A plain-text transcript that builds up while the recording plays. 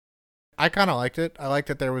I kind of liked it. I liked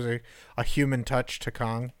that there was a human touch to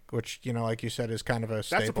Kong, which, like you said, is kind of a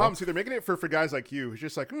staple. That's the problem. See, they're making it for guys like you. It's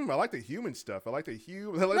just like, I like the human stuff. I like the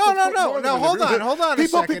human. No. Hold on a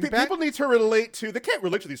second. People need to relate to. They can't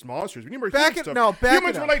relate to these monsters. We need more back human it, stuff. no, back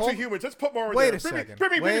Humans it up. relate to humans. Let's put more in Wait there. a second.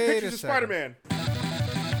 Bring me Wait pictures a of second. Spider-Man.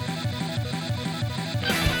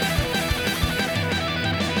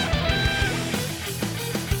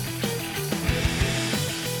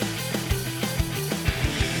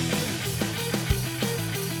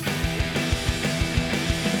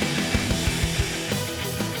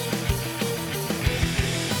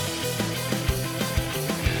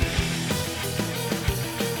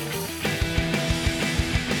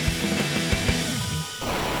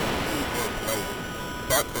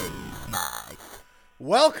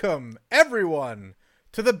 Welcome, everyone,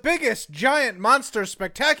 to the biggest giant monster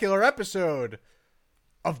spectacular episode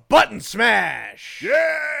of Button Smash.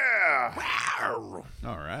 Yeah. All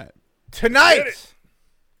right. Tonight,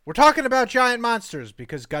 we're talking about giant monsters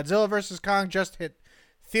because Godzilla vs. Kong just hit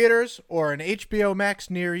theaters or an HBO Max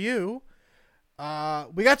near you.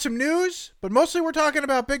 We got some news, but mostly we're talking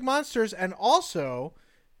about big monsters, and also,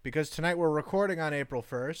 because tonight we're recording on April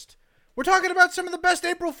 1st, we're talking about some of the best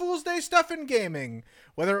April Fool's Day stuff in gaming.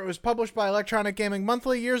 Whether it was published by Electronic Gaming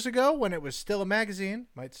Monthly years ago when it was still a magazine,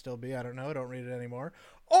 might still be, I don't know, don't read it anymore,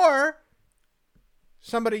 or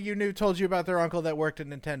somebody you knew told you about their uncle that worked at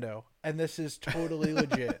Nintendo, and this is totally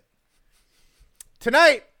legit.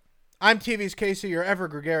 Tonight, I'm TV's Casey, your ever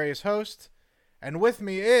gregarious host, and with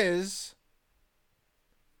me is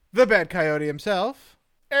the Bad Coyote himself.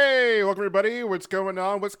 Hey, welcome everybody. What's going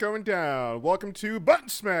on? What's going down? Welcome to Button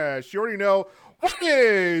Smash. You already know what it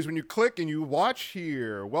is when you click and you watch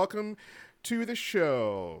here. Welcome to the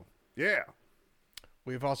show. Yeah.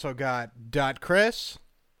 We've also got Dot Chris.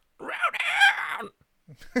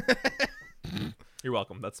 You're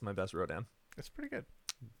welcome. That's my best Rodan. That's pretty good.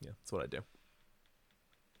 Yeah, that's what I do.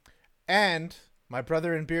 And my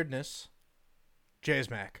brother in beardness, Jays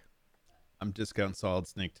Mac. I'm Discount Solid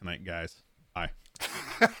Snake tonight, guys. Hi.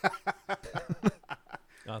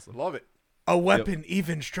 Awesome. Love it. A weapon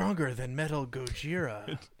even stronger than Metal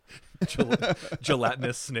Gojira.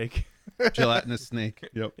 Gelatinous snake. Gelatinous snake.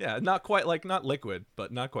 Yep. Yeah, not quite not liquid,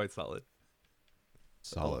 but not quite solid.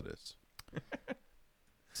 Solidus. All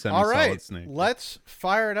Semi-solid right, snake. let's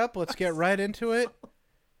fire it up. Let's get right into it.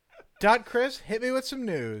 Dot Chris, hit me with some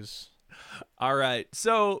news. All right.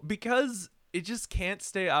 So because it just can't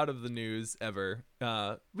stay out of the news ever,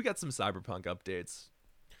 we got some Cyberpunk updates.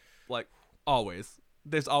 Like always.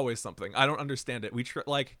 There's always something. I don't understand it.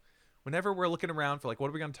 Whenever we're looking around for what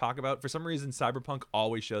are we going to talk about, for some reason Cyberpunk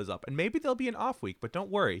always shows up. And maybe there'll be an off week, but don't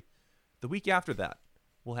worry. The week after that,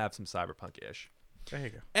 we'll have some Cyberpunk-ish. There you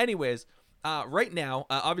go. Anyways, right now,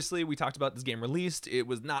 obviously we talked about this game released. It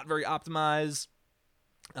was not very optimized.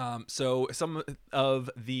 So some of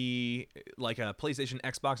the PlayStation,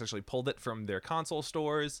 Xbox actually pulled it from their console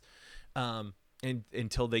stores. And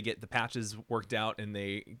until they get the patches worked out and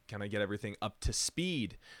they kind of get everything up to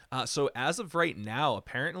speed. So as of right now,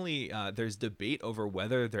 apparently there's debate over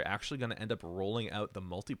whether they're actually going to end up rolling out the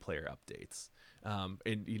multiplayer updates. And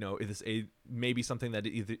it is maybe something that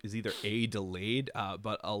is either delayed,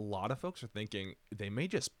 but a lot of folks are thinking they may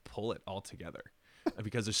just pull it all together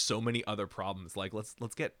because there's so many other problems. Like let's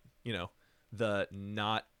get the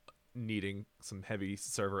not needing some heavy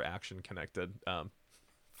server action connected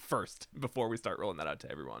first before we start rolling that out to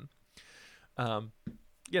everyone.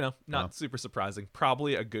 Not super surprising.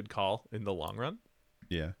 Probably a good call in the long run.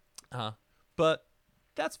 Yeah. But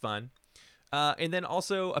that's fine. And then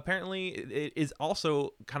also, apparently, it is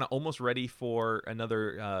also kind of almost ready for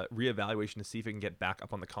another reevaluation to see if it can get back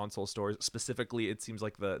up on the console stores. Specifically, it seems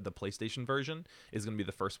like the PlayStation version is going to be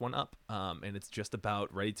the first one up. And it's just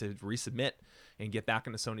about ready to resubmit and get back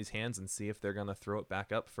into Sony's hands and see if they're going to throw it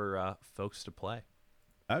back up for folks to play.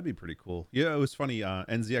 That'd be pretty cool. Yeah, it was funny.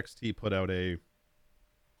 NZXT put out a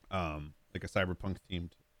Cyberpunk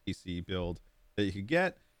themed PC build that you could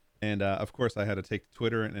get. And of course, I had to take to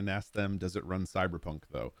Twitter and ask them, does it run Cyberpunk,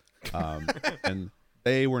 though? And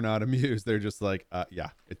they were not amused. They're just like,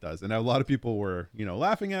 yeah, it does. And a lot of people were,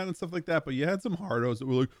 laughing at it and stuff like that. But you had some hardos that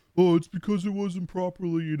were like, oh, it's because it wasn't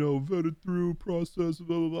properly, vetted through, processed,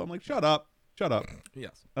 blah, blah, blah. I'm like, shut up.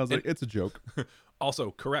 Yes. I was like, it's a joke.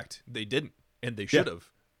 Also, correct. They didn't. And they should have.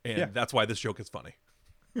 And that's why this joke is funny.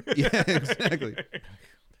 Yeah, exactly.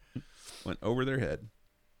 Went over their head.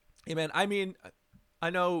 Hey, man, I mean, I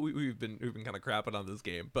know we've been kind of crapping on this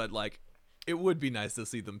game, but it would be nice to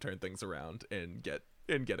see them turn things around and get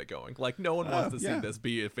it going. No one wants to see this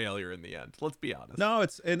be a failure in the end. Let's be honest. No,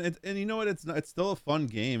 it's and you know what? It's still a fun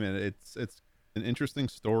game, and it's an interesting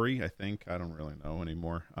story. I think I don't really know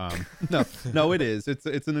anymore. No, it is. It's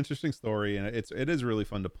an interesting story, and it is really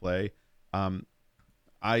fun to play. I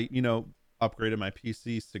upgraded my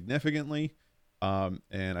PC significantly, and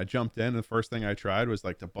I jumped in. And the first thing I tried was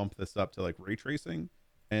like to bump this up to like ray tracing,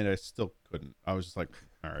 and I still couldn't. I was just like,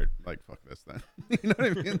 all right, like fuck this then. You know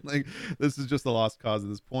what I mean? Like this is just a lost cause at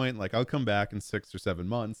this point. Like I'll come back in 6 or 7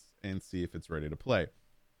 months and see if it's ready to play.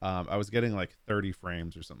 I was getting like 30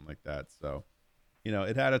 frames or something like that. So,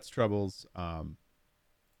 it had its troubles. And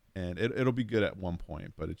it'll be good at one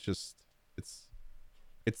point, but it's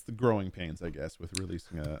the growing pains, I guess, with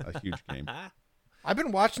releasing a huge game. I've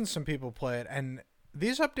been watching some people play it, and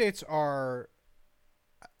these updates are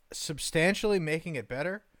substantially making it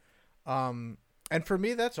better. And for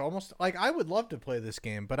me, that's almost like I would love to play this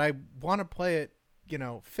game, but I want to play it,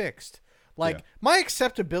 fixed. Like my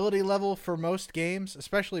acceptability level for most games,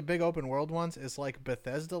 especially big open world ones, is like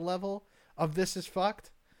Bethesda level of this is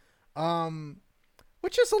fucked.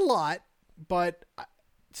 Which is a lot, but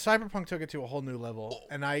Cyberpunk took it to a whole new level,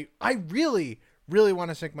 and I really, really want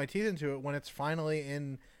to sink my teeth into it when it's finally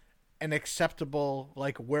in an acceptable,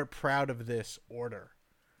 like, we're proud of this order.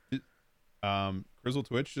 Grizzle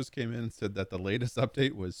Twitch just came in and said that the latest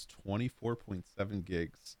update was 24.7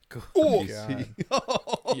 gigs. Oh,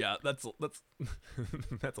 Yeah, that's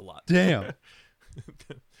that's a lot. Damn.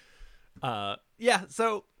 Yeah,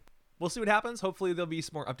 so we'll see what happens. Hopefully there'll be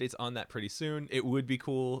some more updates on that pretty soon. It would be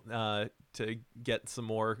cool to get some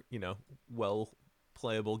more, well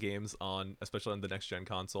playable games on, especially on the next gen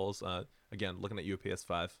consoles. Again, looking at you,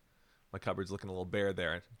 PS5, my cupboard's looking a little bare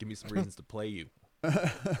there. Give me some reasons to play you.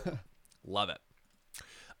 Love it.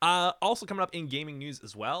 Also coming up in gaming news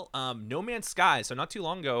as well, No Man's Sky. So not too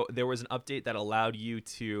long ago, there was an update that allowed you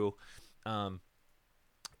to kind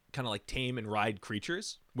of like tame and ride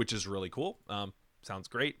creatures, which is really cool. Sounds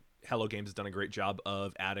great. Hello Games has done a great job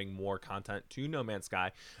of adding more content to No Man's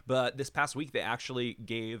Sky. But this past week, they actually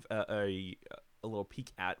gave a little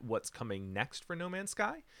peek at what's coming next for No Man's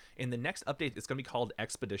Sky. And the next update is going to be called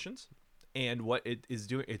Expeditions. And what it is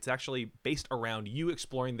doing, it's actually based around you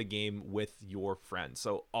exploring the game with your friends.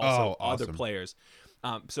 So also other players.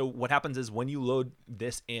 So what happens is when you load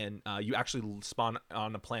this in, you actually spawn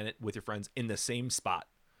on a planet with your friends in the same spot.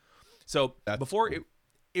 So before cool.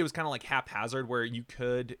 It was kind of like haphazard where you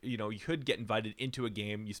could get invited into a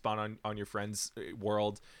game, you spawn on your friend's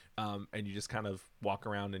world, and you just kind of walk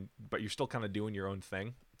around, but you're still kind of doing your own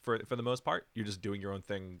thing for the most part. You're just doing your own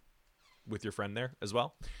thing with your friend there as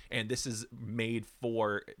well. And this is made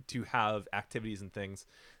to have activities and things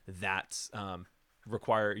that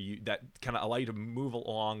require you, that kind of allow you to move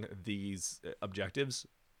along these objectives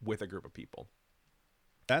with a group of people.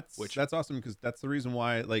 That's awesome, because that's the reason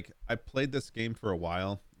why, like, I played this game for a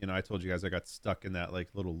while. I told you guys I got stuck in that like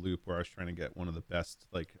little loop where I was trying to get one of the best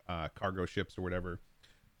like cargo ships or whatever.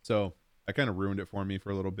 So I kind of ruined it for me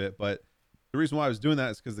for a little bit. But the reason why I was doing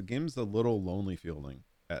that is because the game's a little lonely feeling.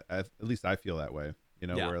 At least I feel that way.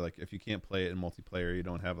 Where like if you can't play it in multiplayer, you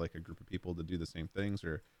don't have like a group of people to do the same things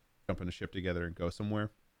or jump in a ship together and go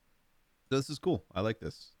somewhere. So this is cool. I like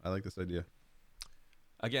this idea.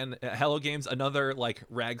 Again, Hello Games, another like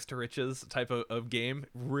rags to riches type of game.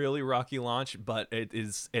 Really rocky launch, but it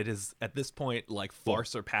is at this point like far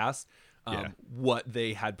surpassed what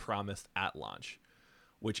they had promised at launch,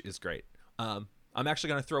 which is great. I'm actually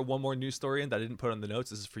going to throw one more news story in that I didn't put on the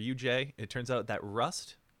notes. This is for you, Jay. It turns out that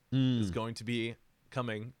Rust is going to be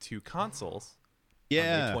coming to consoles on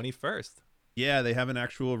May 21st. Yeah, they have an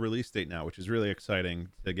actual release date now, which is really exciting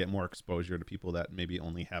to get more exposure to people that maybe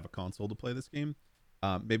only have a console to play this game.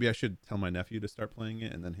 Maybe I should tell my nephew to start playing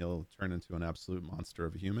it, and then he'll turn into an absolute monster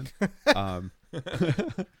of a human.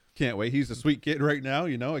 Can't wait. He's a sweet kid right now,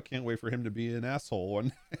 I can't wait for him to be an asshole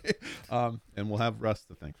one day. And we'll have Rust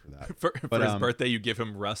to thank for that. For his birthday, you give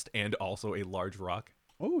him Rust and also a large rock.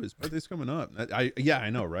 Oh, his birthday's coming up. I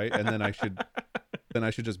know, right? And then I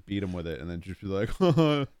should just beat him with it, and then just be like,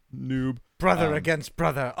 noob. Brother against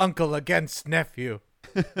brother, uncle against nephew.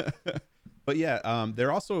 But yeah,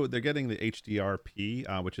 they're getting the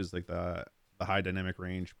HDRP, which is like the high dynamic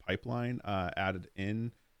range pipeline, added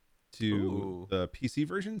in to the PC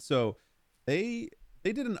version. So they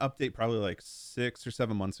did an update probably like 6 or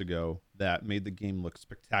 7 months ago that made the game look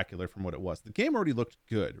spectacular from what it was. The game already looked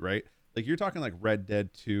good, right? Like you're talking like Red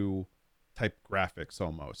Dead 2 type graphics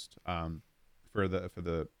almost, for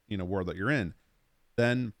the world that you're in.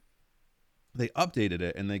 Then they updated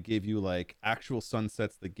it and they gave you like actual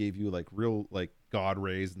sunsets. They gave you like real like god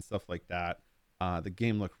rays and stuff like that. The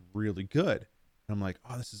game looked really good. And I'm like,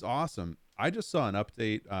 oh, this is awesome. I just saw an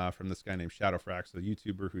update from this guy named Shadowfrax, a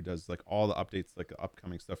YouTuber who does like all the updates, like the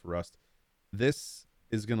upcoming stuff for Rust. this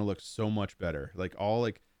is going to look so much better. Like all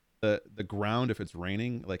like the ground, if it's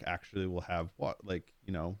raining, like actually will have what, like,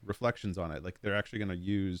 you know, reflections on it. Like they're actually going to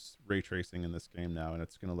use ray tracing in this game now, and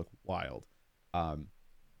it's going to look wild.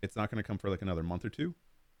 It's not going to come for like another month or two.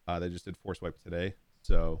 They just did Force Wipe today,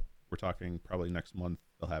 so we're talking probably next month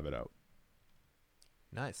they'll have it out.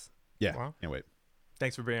 Nice. Yeah, Wow. can't wait.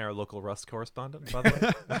 Thanks for being our local Rust correspondent, by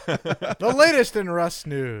the way. The latest in Rust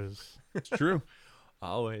news. It's true.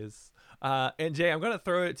 Always. And Jay, I'm going to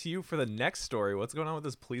throw it to you for the next story. What's going on with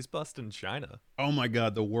this police bust in China? Oh my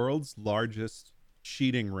God, the world's largest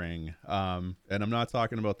cheating ring. And I'm not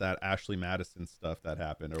talking about that Ashley Madison stuff that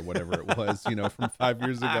happened or whatever it was, you know, from 5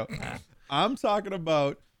 years ago. I'm talking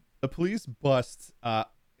about the police bust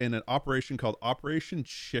in an operation called Operation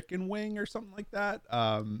Chicken Wing or something like that,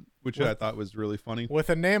 which I thought was really funny. With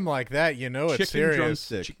a name like that, you know it's Chicken serious.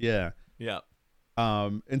 drumstick, yeah. Yeah.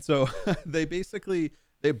 And so they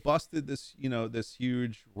busted this, you know, this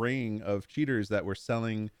huge ring of cheaters that were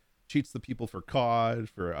selling cheats to people for COD,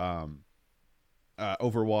 for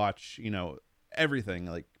Overwatch, you know, everything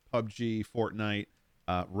like PUBG, Fortnite,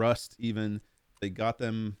 Rust even. They got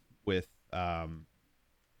them with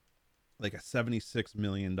like a $76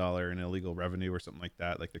 million in illegal revenue or something like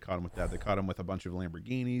that. Like they caught them with that. They caught them with a bunch of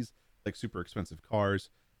Lamborghinis, like super expensive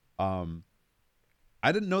cars.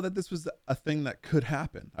 I didn't know that this was a thing that could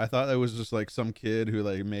happen. I thought it was just like some kid who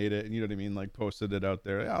like made it and, you know what I mean, like posted it out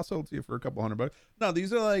there. Yeah, I'll sell it to you for a couple $100. No,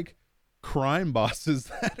 these are like crime bosses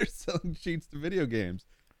that are selling cheats to video games.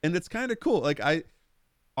 And it's kind of cool. Like I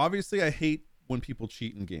hate when people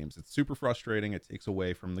cheat in games. It's super frustrating. It takes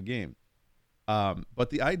away from the game. But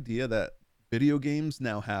the idea that video games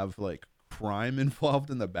now have like crime involved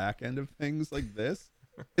in the back end of things like this,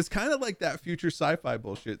 it's kind of like that future sci-fi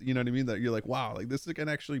bullshit, you know what I mean? That you're like, wow, like this can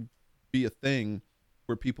actually be a thing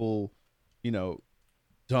where people, you know,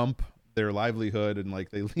 dump their livelihood and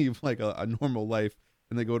like they leave like a normal life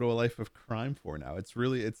and they go to a life of crime for now. It's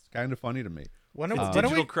kind of funny to me. When It's are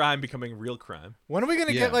digital we crime becoming real crime. when are we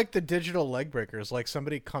gonna Yeah. get like the digital leg breakers? Like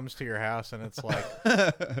somebody comes to your house and it's like,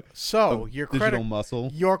 so your Digital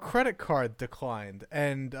muscle. credit card declined,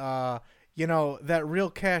 and you know that real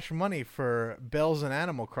cash money for Bells and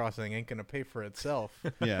Animal Crossing ain't gonna pay for itself.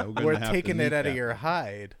 Yeah, We're have to taking it out of kneecap your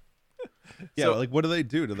hide. Yeah, So- like what do they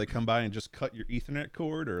do? Do they come by and just cut your Ethernet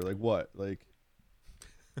cord or like what? Like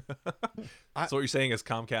So what you're saying is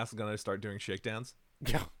Comcast is going to start doing shakedowns?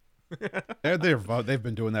 Yeah. they've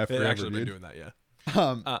been doing that They've forever, actually been dude. doing that,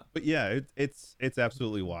 yeah. But yeah, it's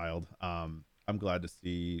absolutely wild. I'm glad to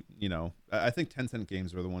see, you know, I think Tencent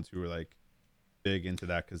Games were the ones who were like big into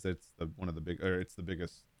that because it's it's the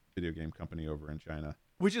biggest video game company over in China.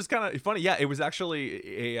 Which is kind of funny. Yeah, it was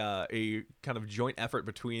actually a kind of joint effort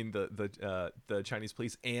between the Chinese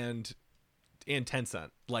police and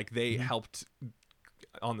Tencent. Like they helped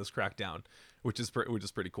on this crackdown, which is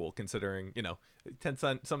pretty cool considering, you know,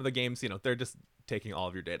 Tencent, some of the games, you know, they're just taking all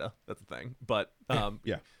of your data. That's the thing. But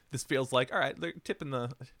Yeah. this feels like, all right, they're tipping the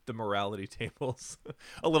morality tables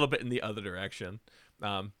a little bit in the other direction.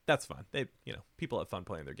 That's fun. They, you know, people have fun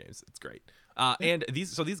playing their games. It's great. And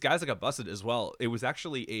these guys that got busted as well, it was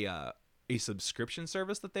actually a subscription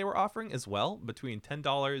service that they were offering as well, between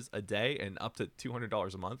 $10 a day and up to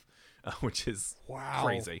 $200 a month, which is Wow.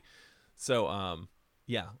 crazy. So,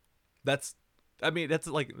 yeah, that's a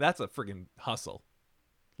freaking hustle,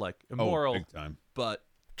 like immoral, Big time. but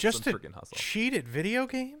Just some to freaking hustle. cheat at video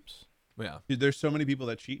games? Yeah. Dude, there's so many people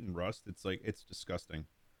that cheat in Rust. It's like, it's disgusting.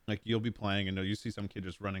 Like you'll be playing and you see some kid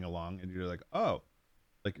just running along and you're like, oh,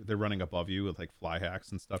 like they're running above you with like fly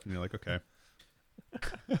hacks and stuff. And you're like, okay.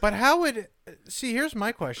 But how would here's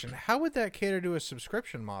my question. How would that cater to a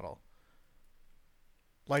subscription model?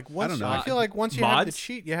 Like once don't know. I feel like once you have the Mods?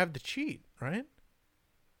 cheat, you have the cheat, right?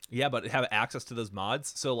 Yeah, but have access to those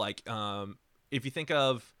mods. So like, if you think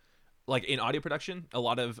of like in audio production, a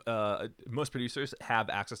lot of most producers have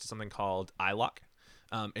access to something called iLock,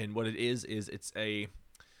 and what it is it's a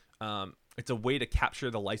way to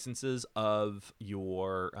capture the licenses of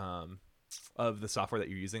your of the software that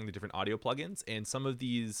you're using, the different audio plugins, and some of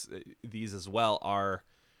these as well are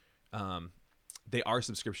they are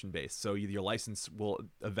subscription based. So your license will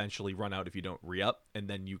eventually run out if you don't re-up, and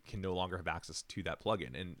then you can no longer have access to that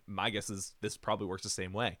plugin. And my guess is this probably works the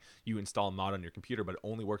same way. You install a mod on your computer, but it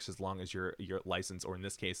only works as long as your license, or in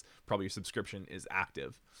this case, probably your subscription, is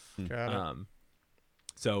active. Got it.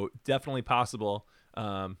 So definitely possible.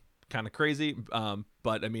 Kind of crazy,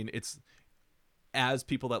 but I mean, it's, as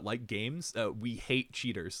people that like games, we hate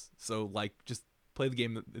cheaters. So like, just play the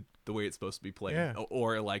game the way it's supposed to be played, Yeah.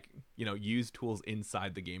 or like, you know, use tools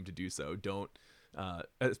inside the game to do so. Don't,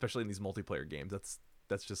 especially in these multiplayer games.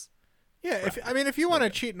 That's just Yeah, if you want to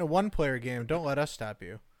cheat in a one-player game, don't let us stop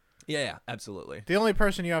you. Yeah, absolutely. The only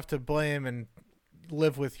person you have to blame and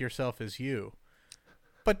live with yourself is you.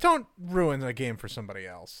 But don't ruin a game for somebody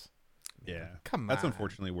else. Yeah, Come That's on.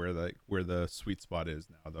 unfortunately where the sweet spot is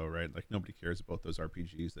now, though, right? Like nobody cares about those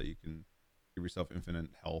RPGs that you can give yourself infinite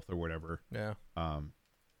health or whatever. Yeah.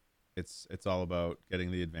 It's all about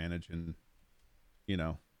getting the advantage and, you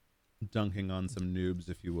know, dunking on some noobs,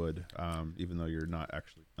 if you would, even though you're not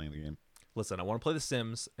actually playing the game. Listen, I want to play The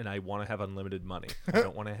Sims, and I want to have unlimited money. I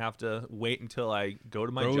don't want to have to wait until I go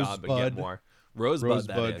to my job and get Rosebud. more. Rosebud,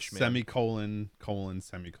 that Rosebud, ish, man. semicolon, colon,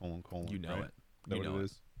 semicolon, colon. You know right? it. Is that You what know it it.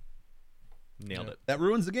 is? Nailed it. That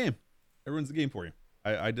ruins the game. It ruins the game for you.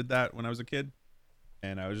 I did that when I was a kid,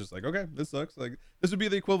 and I was just like, okay, this sucks. Like, this would be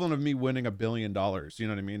the equivalent of me winning $1 billion. You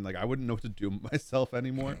know what I mean? Like, I wouldn't know what to do with myself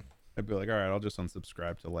anymore. I'd be like, all right, I'll just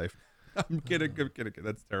unsubscribe to life. I'm kidding. I'm kidding.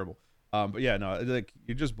 That's terrible. But yeah, no, like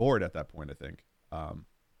you're just bored at that point, I think.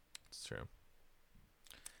 It's true.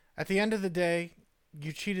 At the end of the day,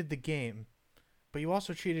 you cheated the game, but you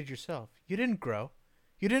also cheated yourself. You didn't grow.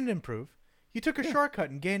 You didn't improve. You took a shortcut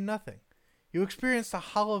and gained nothing. You experienced a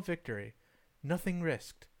hollow victory. Nothing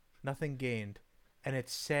risked. Nothing gained. And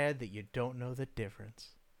it's sad that you don't know the difference.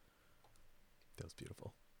 That was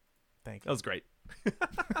beautiful. Thank That you. was great.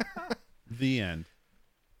 The end.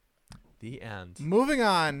 The end. Moving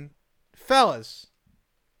on. Fellas,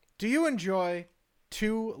 do you enjoy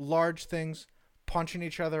two large things punching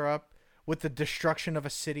each other up with the destruction of a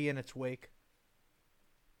city in its wake?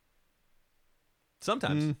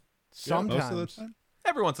 Sometimes. Mm, Sometimes. most of the time.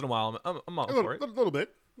 Every once in a while, I'm all A for it. little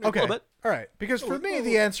bit. Okay. A little bit. All right. Because for Oh, me, oh.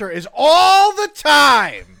 the answer is all the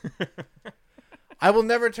time. I will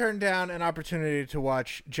never turn down an opportunity to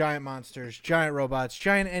watch giant monsters, giant robots,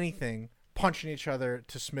 giant anything punching each other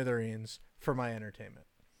to smithereens for my entertainment.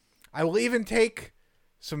 I will even take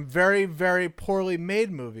some very, very poorly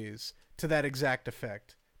made movies to that exact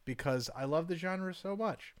effect because I love the genre so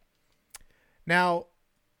much. Now,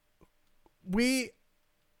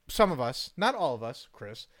 some of us, not all of us,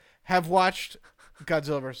 Chris, have watched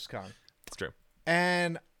Godzilla vs. Kong. It's true.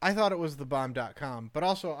 And I thought it was thebomb.com, but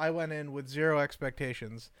also I went in with zero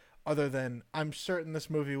expectations other than I'm certain this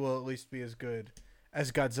movie will at least be as good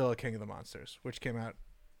as Godzilla King of the Monsters, which came out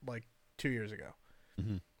like 2 years ago.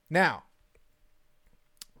 Mm-hmm. Now,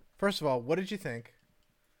 first of all, what did you think?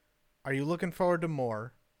 Are you looking forward to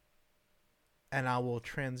more? And I will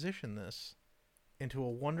transition this into a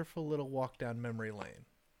wonderful little walk down memory lane.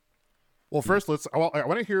 Well, first, I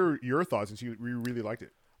want to hear your thoughts since you really liked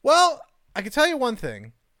it. Well, I can tell you one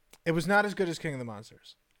thing. It was not as good as King of the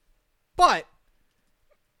Monsters. But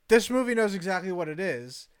this movie knows exactly what it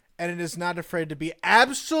is, and it is not afraid to be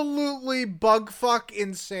absolutely bugfuck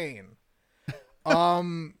insane.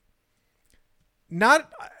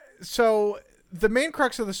 Not so the main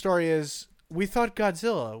crux of the story is we thought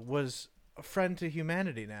Godzilla was a friend to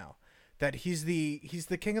humanity now. That he's the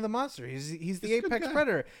king of the monster. He's the He's a good apex guy.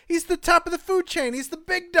 predator. He's the top of the food chain. He's the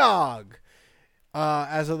big dog.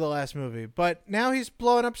 As of the last movie. But now he's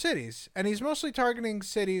blowing up cities. And he's mostly targeting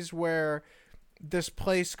cities where this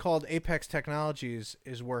place called Apex Technologies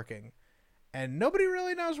is working. And nobody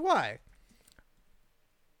really knows why.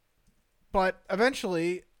 But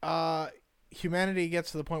eventually, humanity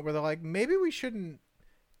gets to the point where they're like, maybe we shouldn't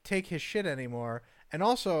take his shit anymore. And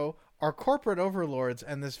also, our corporate overlords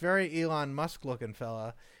and this very Elon Musk looking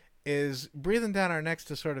fella is breathing down our necks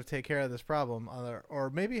to sort of take care of this problem, or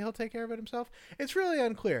maybe he'll take care of it himself. It's really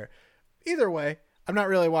unclear. Either way, I'm not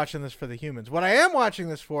really watching this for the humans. What I am watching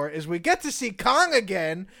this for is we get to see Kong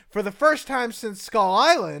again for the first time since Skull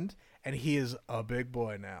Island, and he is a big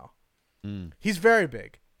boy now. Mm. He's very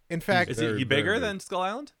big. In fact, Is Very, he bigger very big. than Skull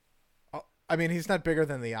Island? I mean, he's not bigger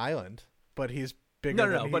than the island, but he's bigger.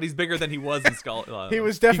 No, but he's bigger than he was in Skull Island. he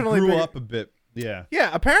was definitely he grew bigger. up a bit. Yeah. Yeah,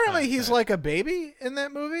 apparently Oh, he's okay. like a baby in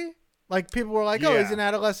that movie. Like people were like, "Oh, he's Yeah. an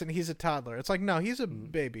adolescent. He's a toddler." It's like, no, he's a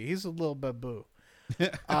baby. He's a little baboo.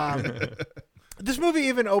 This movie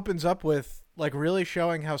even opens up with like really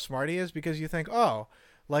showing how smart he is because you think, oh,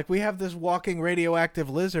 like we have this walking radioactive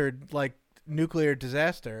lizard, like nuclear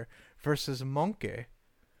disaster versus monkey.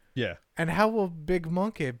 Yeah. And how will Big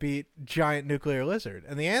Monkey beat Giant Nuclear Lizard?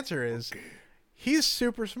 And the answer is he's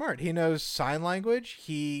super smart. He knows sign language.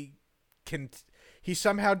 He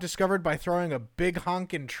somehow discovered by throwing a big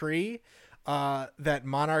honkin' tree that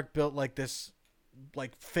Monarch built like this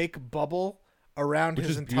like fake bubble around Which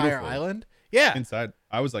his is entire beautiful. island. Yeah. Inside,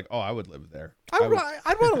 I was like, oh, I would live there. I'd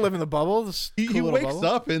want to live in the bubble. This He cool little wakes bubble.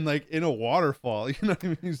 up in like in a waterfall. You know what I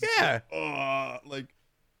mean? He's just Yeah. like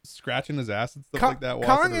scratching his ass and stuff Kong, like that.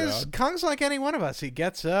 Walking Kong is around. Kong's like any one of us. He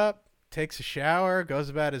gets up, takes a shower, goes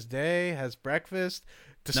about his day, has breakfast,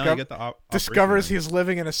 Now you get the discovers operation. he's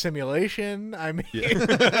living in a simulation. I mean,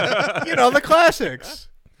 Yeah. you know, the classics.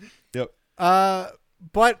 Yep.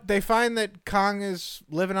 But they find that Kong is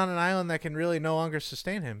living on an island that can really no longer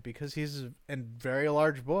sustain him because he's a very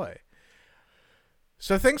large boy.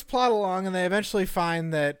 So things plot along, and they eventually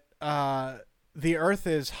find that the Earth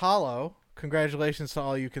is hollow. Congratulations to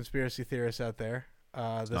all you conspiracy theorists out there.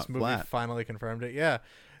 This not movie flat. finally confirmed it. Yeah.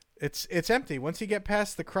 It's empty. Once you get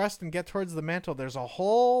past the crust and get towards the mantle, there's a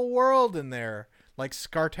whole world in there, like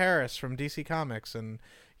Skartaris from DC Comics and,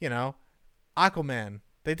 you know, Aquaman.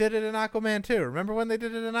 They did it in Aquaman too. Remember when they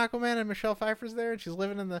did it in Aquaman and Michelle Pfeiffer's there and she's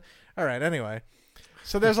living in the... All right, anyway.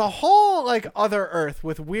 So there's a whole, like, other Earth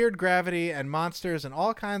with weird gravity and monsters and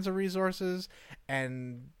all kinds of resources,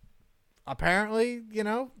 and apparently, you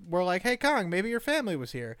know, we're like, hey, Kong, maybe your family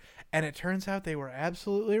was here. And it turns out they were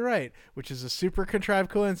absolutely right, which is a super contrived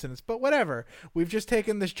coincidence. But whatever. We've just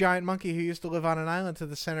taken this giant monkey who used to live on an island to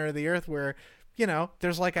the center of the Earth where, you know,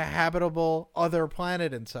 there's like a habitable other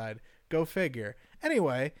planet inside. Go figure.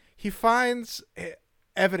 Anyway, he finds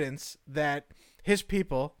evidence that his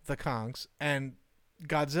people, the Kongs, and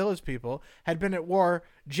Godzilla's people had been at war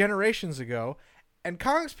generations ago, and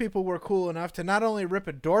Kong's people were cool enough to not only rip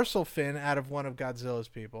a dorsal fin out of one of Godzilla's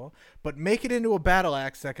people, but make it into a battle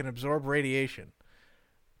axe that can absorb radiation.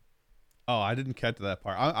 Oh, I didn't catch that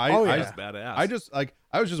part. Oh, yeah. That's badass.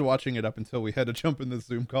 I was just watching it up until we had to jump in the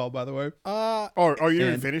Zoom call, by the way. You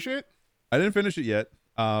didn't And- finish it? I didn't finish it yet.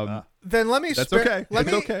 Then let me That's spare, okay. Let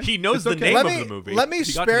It's me, okay. He knows It's the okay. name Let of me the movie. let me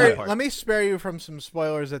He got to spare that part. let me spare you from some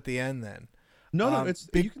spoilers at the end. Then No, Um, it's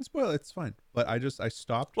you can spoil it. It's fine. But I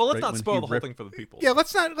stopped. Well, let's right not when spoil he the whole ripped- thing for the people. yeah,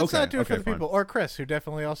 let's not do it Okay, for the fine. people or Chris, who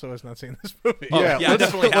definitely also has not seen this movie. Oh, yeah, I let's-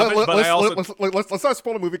 definitely haven't, but I also- let's not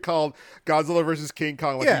spoil a movie called Godzilla versus King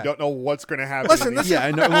Kong. Like Yeah. you don't know what's going to happen. Listen, in the- this Yeah,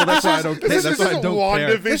 I know. Well, that's why I don't care. This That's why I isn't don't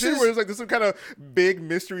care. This WandaVision, is- where it's like this is some kind of big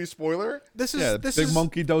mystery spoiler. This is Yeah, this big is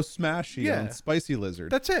monkey dose smash. You Yeah. know, spicy lizard.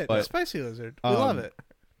 That's it. But, Spicy lizard. We love it.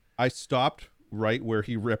 I stopped right where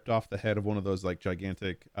he ripped off the head of one of those like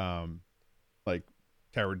gigantic, like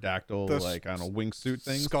pterodactyl, Those like I don't know, wingsuit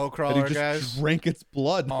things. skull And crawler he just guys. drank its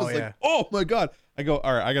blood. And I Oh, was yeah. like, oh my god! I go,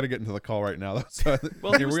 all right, I got to get into the call right now. So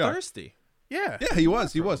Well, he here was we are. thirsty. Yeah, Yeah, he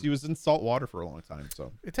was. He was in salt water for a long time.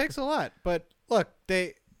 So it takes a lot. But look,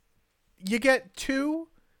 you get 2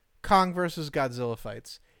 Kong versus Godzilla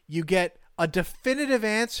fights. You get a definitive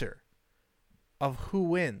answer of who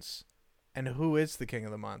wins and who is the king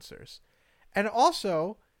of the monsters. And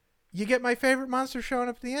also, you get my favorite monster showing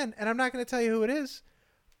up at the end. And I'm not going to tell you who it is,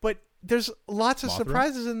 but there's lots of Mothra?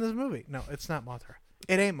 surprises in this movie. No, it's not Mothra.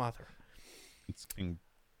 It ain't Mothra. it's King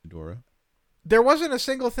Ghidorah. There wasn't a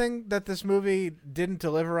single thing that this movie didn't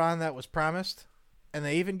deliver on that was promised, and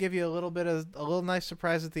they even give you a little nice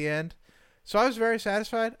surprise at the end. So I was very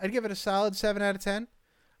satisfied. I'd give it a solid 7 out of 10.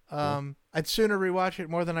 I'd sooner rewatch it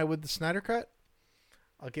more than I would the Snyder Cut.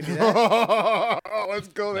 I'll give you that. Let's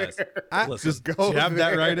go there. Nice. I- Listen. Just go have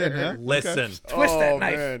that right in, there. huh? Listen. Twist that Oh,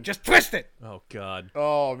 knife. man. Just twist it. Oh God.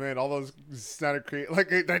 Oh man, all those Snyder like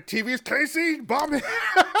that TV's Casey bomb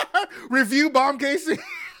review bomb Casey.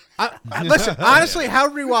 Listen, honestly, how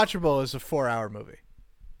rewatchable is a 4-hour movie?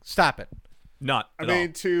 Stop it. Not I at all.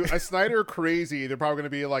 mean, to a Snyder crazy, they're probably going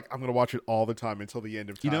to be like, I'm going to watch it all the time until the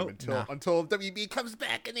end of time, You know- until WB comes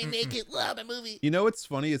back and they make it love a movie. You know what's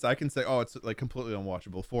funny is I can say, oh, it's like completely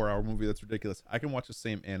unwatchable, 4-hour movie. That's ridiculous. I can watch the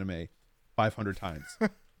same anime 500 times,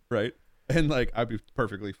 right? And like I'd be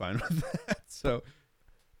perfectly fine with that. So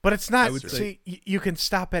But it's not. I would say- See, you can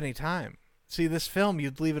stop any time. See, this film,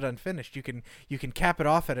 you'd leave it unfinished. You can cap it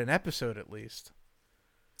off at an episode at least.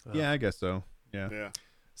 yeah, I guess so. Yeah. Yeah.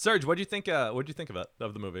 Serge, what'd you think of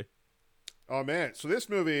the movie? Oh man, so this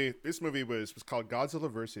movie was called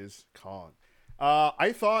Godzilla versus Kong.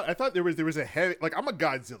 I thought there was a heavy, like, I'm a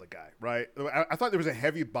Godzilla guy, right? I thought there was a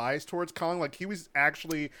heavy bias towards Kong. Like he was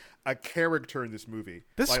actually a character in this movie.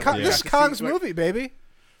 This Like, is Kong, like, this I is could see, Kong's like, movie, baby.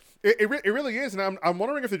 It really is, and I'm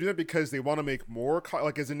wondering if they're doing that because they want to make more,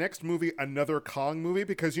 like, is the next movie another Kong movie?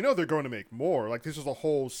 Because you know they're going to make more. Like this is a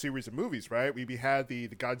whole series of movies, right? We had the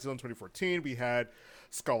Godzilla in 2014. We had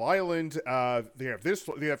Skull Island. They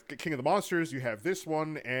have King of the Monsters. You have this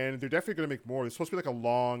one, and they're definitely going to make more. It's supposed to be like a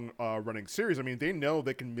long running series. I mean, they know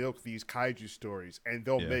they can milk these kaiju stories, and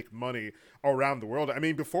they'll make money around the world. I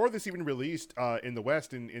mean, before this even released in the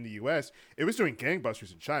West, in the US, it was doing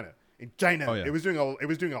gangbusters in China. In China, Oh, yeah. it was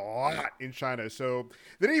doing a lot in China. So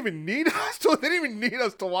they didn't even need us to. They didn't even need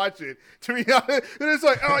us to watch it. To be honest, they're just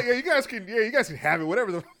like, oh yeah, you guys can have it,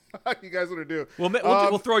 whatever the fuck you guys want to do.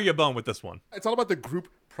 We'll throw you a bone with this one. It's all about the group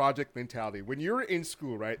project mentality. When you're in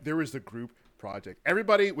school, right, there is the group project.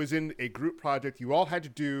 Everybody was in a group project. You all had to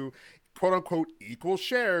do quote unquote equal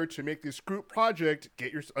share to make this group project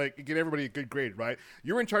get everybody a good grade, right?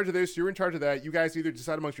 You're in charge of this, you're in charge of that. You guys either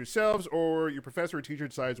decide amongst yourselves or your professor or teacher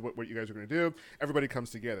decides what you guys are going to do. Everybody comes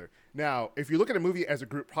together. Now, if you look at a movie as a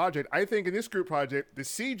group project, I think in this group project, the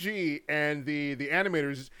CG and the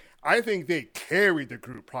animators, I think they carried the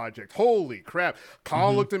group project. Holy crap.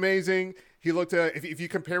 Kong looked amazing. He looked, if you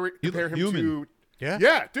compare him human. to...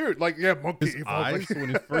 Yeah, dude, monkey. His eyes when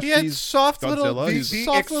he first He had sees soft little, Godzilla, he's-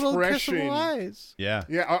 soft little expression. kissable eyes. yeah.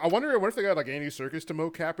 Yeah, I wonder if they got like Andy Serkis to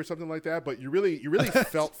mocap or something like that. But you really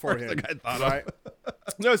felt for him, thing I thought right?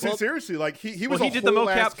 No, seriously, like he was. Well, he did the whole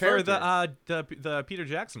mocap ass for character. the Peter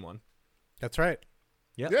Jackson one. That's right.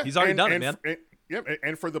 Yeah, he's already done it, man.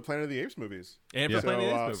 And for the Planet of the Apes movies. And Yeah. for Planet of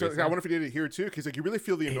the Apes movies. So I wonder if he did it here too, because like you really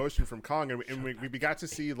feel the emotion from Kong, and we got to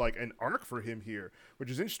see like an arc for him here,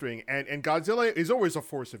 which is interesting. And Godzilla is always a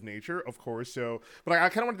force of nature, of course. So, but I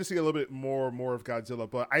kind of wanted to see a little bit more of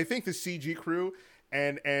Godzilla. But I think the CG crew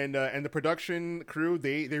and the production crew,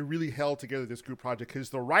 they really held together this group project, because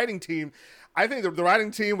the writing team, I think the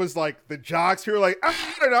writing team was like the jocks who were like, I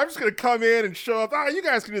don't know, I'm just gonna come in and show up. You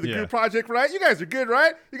guys can do the group project, right? You guys are good,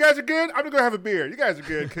 right? You guys are good. I'm gonna go have a beer. You guys are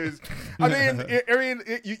good, because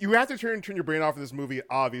you have to turn your brain off of this movie.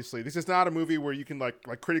 Obviously, this is not a movie where you can like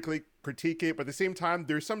critically critique it, but at the same time,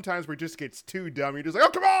 there's some times where it just gets too dumb. You're just like, oh,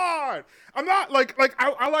 come on! I'm not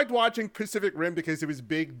I liked watching Pacific Rim because it was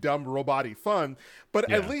big, dumb, robot-y fun.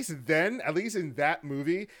 But at least in that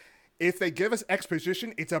movie, if they give us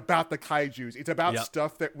exposition, it's about the kaijus. It's about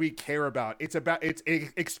stuff that we care about. It's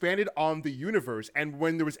expanded on the universe. And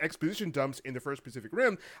when there was exposition dumps in the first Pacific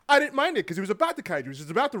Rim, I didn't mind it because it was about the kaijus. It was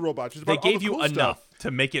about the robots. It was They about all gave the you cool enough stuff. to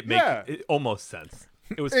make it it almost sense.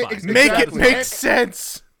 It was fine. Make it Exactly. make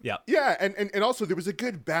sense. Yeah. Yeah, and also there was a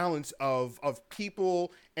good balance of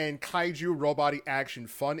people and kaiju robot action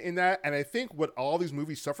fun in that. And I think what all these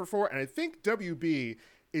movies suffer for, and I think WB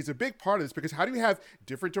is a big part of this, because how do you have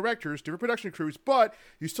different directors, different production crews, but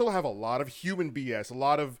you still have a lot of human BS, a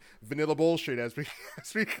lot of vanilla bullshit, as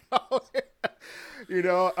we call it. You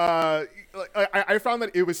know, I found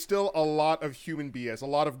that it was still a lot of human BS, a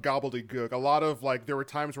lot of gobbledygook, a lot of like, there were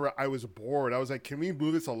times where I was bored. I was like, can we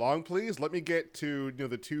move this along, please? Let me get to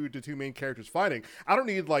the two main characters fighting. I don't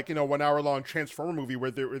need 1 hour long Transformer movie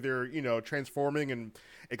where they're transforming and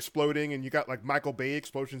exploding, and you got like Michael Bay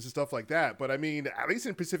explosions and stuff like that. But I mean, at least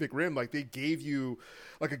in Pacific Rim, like they gave you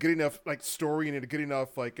like a good enough like story and a good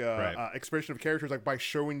enough expression of characters, like by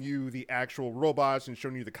showing you the actual robots and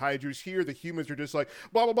showing you the kaijus. Here the humans are just like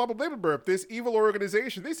blah blah blah blah blah blah. This evil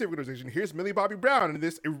organization, here's Millie Bobby Brown and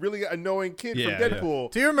this really annoying kid from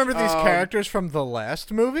Deadpool. Do you remember these characters from the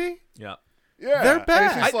last movie? Yeah. Yeah, They're bad.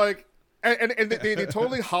 And it's just like, and they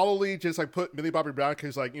totally hollowly just like put Millie Bobby Brown,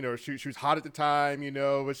 because like she was hot at the time,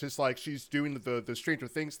 it's just like she's doing the Stranger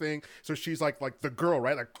Things thing, so she's like the girl,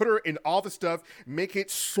 right? Like put her in all the stuff, make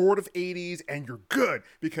it sort of 80s, and you're good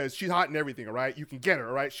because she's hot and everything. All right, you can get her.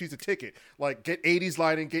 All right, she's a ticket. Like get 80s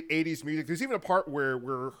lighting, get 80s music. There's even a part where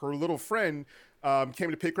her little friend came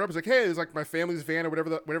to pick her up. It's like, hey, it's like my family's van or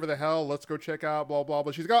whatever the hell. Let's go check out blah blah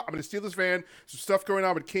blah. She's like, oh, I'm gonna steal this van. Some stuff going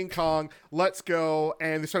on with King Kong. Let's go.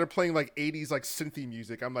 And they started playing like 80s like synthy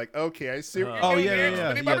music. I'm like, okay, I see.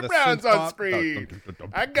 Millie Bobby Brown's on screen.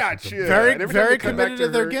 I got you. Very And every time very they come back committed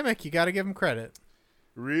to their her- gimmick. You got to give them credit.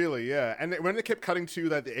 Really, yeah. And when they kept cutting to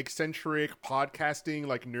that the eccentric podcasting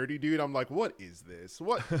like nerdy dude, I'm like, what is this?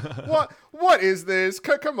 What is this?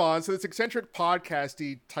 Come on. So this eccentric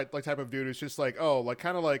podcasty type of dude is just like,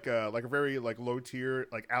 kind of like a very like low tier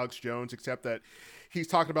like Alex Jones, except that he's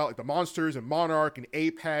talking about like the monsters and Monarch and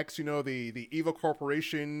Apex, the evil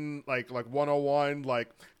corporation, like 101, like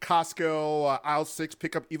Costco, aisle 6,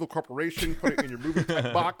 pick up evil corporation, put it in your movie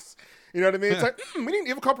type box. You know what I mean? It's like, we need an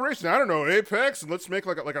evil corporation. I don't know, Apex, and let's make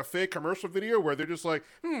like a fake commercial video where they're just like,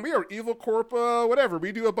 we are evil corp, whatever.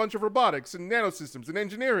 We do a bunch of robotics and nanosystems and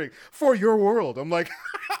engineering for your world. I'm like,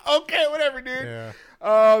 okay, whatever, dude. Yeah.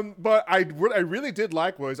 But what I really did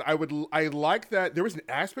like was I like that there was an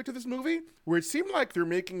aspect of this movie where it seemed like they're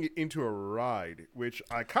making it into a ride, which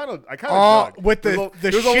I kind of dug. With there's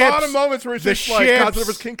the a lot of ships, moments where it's the just like ships. Godzilla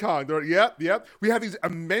vs. King Kong. Yep. We have these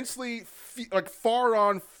immensely far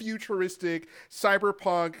on futuristic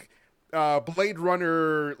cyberpunk Blade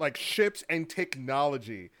Runner like ships and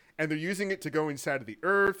technology. And they're using it to go inside of the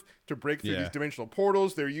Earth, to break through these dimensional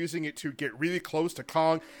portals. They're using it to get really close to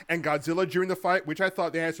Kong and Godzilla during the fight, which I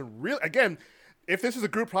thought they had some real... Again, if this is a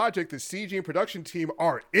group project, the CG and production team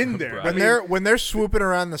are in there. Right. I When they're swooping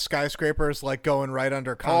around the skyscrapers, like going right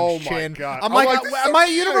under Oh Kong's my chin, God. I'm I'm like, like, this is am so I at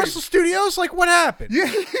good. Universal Studios? Like, what happened?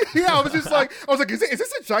 Yeah, yeah. I was like, is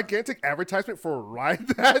this a gigantic advertisement for a ride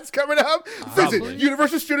that's coming up? Probably. Visit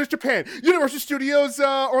Universal Studios Japan, Universal Studios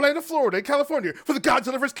Orlando, Florida, and California for the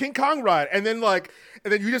Godzilla vs King Kong ride, and then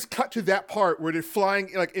you just cut to that part where they're flying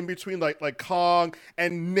like in between like Kong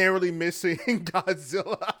and narrowly missing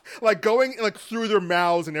Godzilla, like going like through their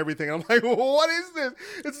mouths and everything. I'm like, what is this?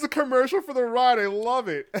 It's a commercial for the ride. I love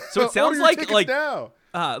it. So it sounds Order your like tickets now.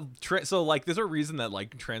 So like there's a reason that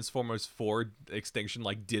like Transformers 4 Extinction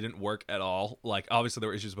like didn't work at all. Like obviously there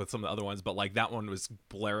were issues with some of the other ones, but like that one was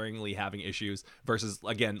blaringly having issues versus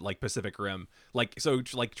again like Pacific Rim. Like so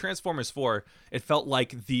like Transformers 4, it felt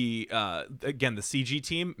like the again the CG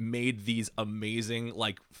team made these amazing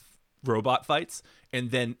like robot fights, and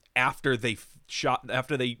then after they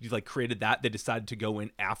like created that, they decided to go in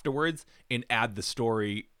afterwards and add the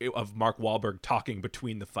story of Mark Wahlberg talking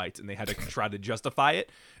between the fights, and they had to try to justify it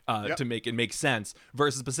to make it make sense.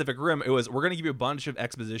 Versus Pacific Rim, it was, we're going to give you a bunch of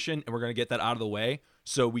exposition and we're going to get that out of the way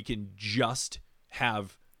so we can just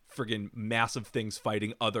have friggin' massive things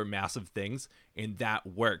fighting other massive things, and that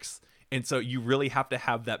works. And so you really have to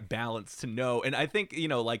have that balance to know. And I think, you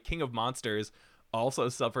know, like King of Monsters also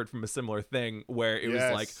suffered from a similar thing where it was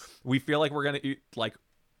like, we feel like we're gonna like,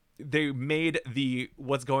 they made the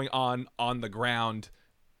what's going on the ground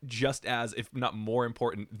just as, if not more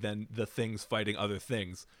important than the things fighting other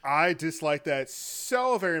things. I dislike that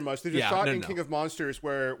so very much. There's a shot in no. King of Monsters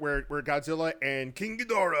where Godzilla and King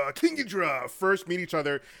Ghidorah first meet each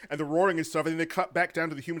other, and the roaring and stuff, and then they cut back down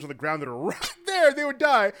to the humans on the ground that are right there. They would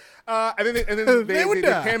die, and then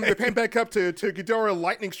they pan back up to Ghidorah.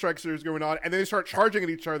 Lightning strikes is going on, and then they start charging at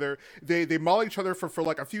each other. They maul each other for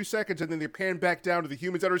like a few seconds, and then they pan back down to the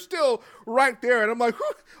humans that are still right there. And I'm like,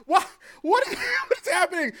 what is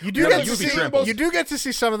happening? You do get to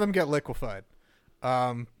see some of them get liquefied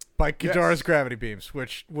by Ghidorah's gravity beams,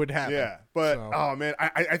 which would happen. Yeah, but So. oh man,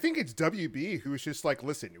 I think it's WB who's just like,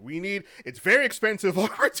 listen, it's very expensive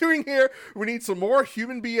what we're doing here. We need some more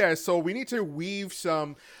human BS, so we need to weave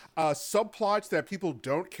some subplots that people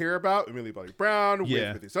don't care about. Millie Bobby Brown,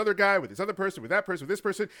 with this other guy, with this other person, with that person, with this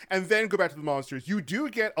person, and then go back to the monsters. You do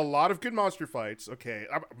get a lot of good monster fights. Okay,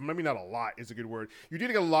 maybe not a lot is a good word. You do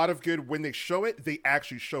get a lot of good when they show it. They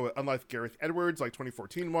actually show it, unlike Gareth Edwards, like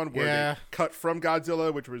 2014 one, where they cut from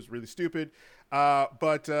Godzilla, which was really stupid.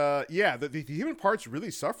 The human parts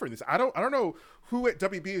really suffer in this. I don't know who at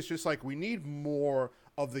WB is just like, we need more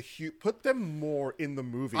of the put them more in the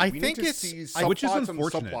movie. I we think need to it's see which is subplots on the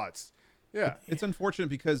unfortunate. subplots. Yeah, It's unfortunate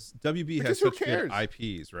because WB Because has who such good cares?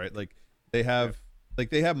 IPs, right? Like they have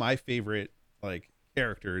my favorite like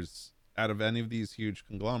characters out of any of these huge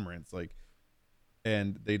conglomerates, like,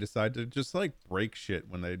 and they decide to just like break shit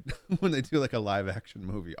when they when they do like a live action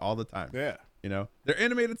movie all the time. yeah. You know, their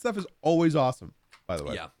animated stuff is always awesome, by the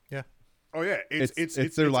way. Yeah. Oh yeah,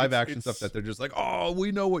 It's their live action stuff that they're just like, oh,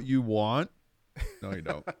 we know what you want. No, you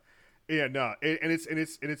don't. Yeah, no, it's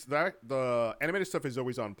that the animated stuff is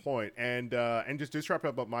always on point, and just wrap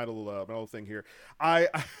up my little thing here.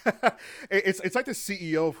 It's like the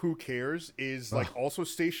CEO of Who Cares is like also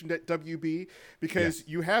stationed at WB because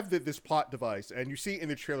you have this plot device, and you see in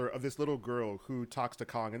the trailer of this little girl who talks to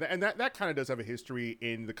Kong, and that kind of does have a history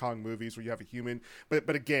in the Kong movies where you have a human,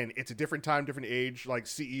 but again, it's a different time, different age. Like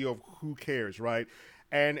CEO of Who Cares, right?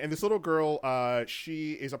 And this little girl,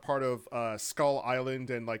 she is a part of Skull Island,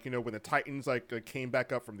 and like, you know, when the Titans came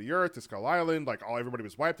back up from the earth to Skull Island, like everybody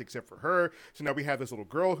was wiped except for her. So now we have this little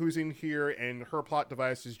girl who's in here, and her plot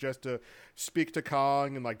device is just to speak to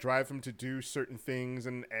Kong and like drive him to do certain things,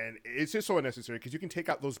 and it's just so unnecessary because you can take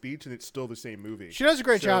out those beats and it's still the same movie. She does a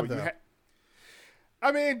great job, though.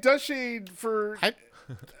 I mean, does she?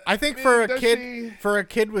 I think for a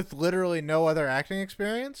kid with literally no other acting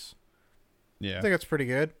experience. Yeah, I think it's pretty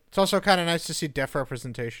good. It's also kind of nice to see deaf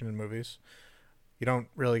representation in movies. You don't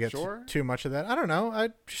really get too much of that. I don't know.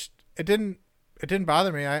 It didn't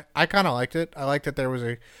bother me. I kind of liked it. I liked that there was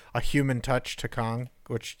a human touch to Kong,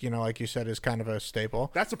 which, you know, like you said, is kind of a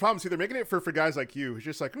staple. That's the problem. See, they're making it for guys like you who's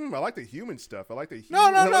just like, I like the human stuff. I like the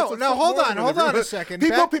No. let's Hold on a second.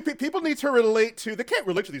 People need to relate to. They can't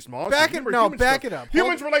relate to these monsters. Back it up.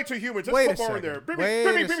 Humans relate to humans. Let's Wait put a more in second. there. Wait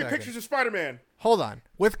a Bring me second. pictures of Spider-Man. Hold on.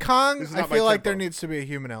 With Kong, This is I not my feel like tempo. there needs to be a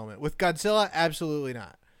human element. With Godzilla, absolutely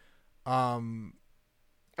not. I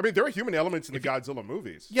mean, there are human elements in the Godzilla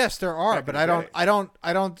movies. Yes, there are, Back but in the day.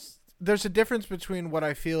 I don't. There's a difference between what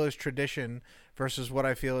I feel is tradition versus what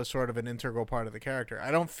I feel is sort of an integral part of the character.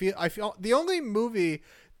 I feel the only movie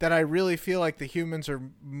that I really feel like the humans are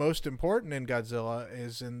most important in Godzilla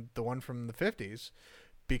is in the one from the 50s,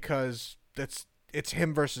 because it's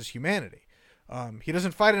him versus humanity. He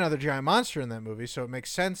doesn't fight another giant monster in that movie, so it makes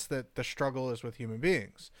sense that the struggle is with human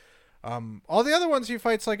beings. All the other ones he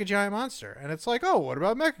fights like a giant monster, and it's like, oh, what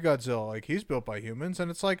about Mechagodzilla? Like, he's built by humans, and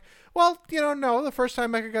it's like, well, no, the first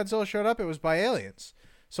time Mechagodzilla showed up, it was by aliens.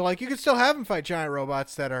 So, like, you could still have him fight giant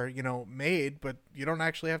robots that are, made, but you don't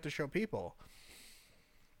actually have to show people.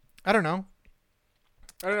 I don't know.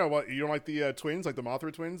 I don't know. What, you don't like the twins, like the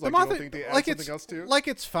Mothra twins? Like, The you Mothra, don't think they add like something it's else too? like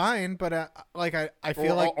it's fine, but I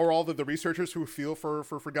feel like or all the researchers who feel for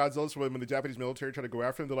Godzilla, so when the Japanese military try to go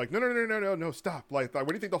after him, they're like, no, stop. Like, where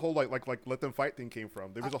do you think the whole like let them fight thing came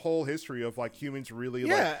from? There was a whole history of like humans really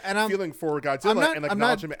feeling for Godzilla and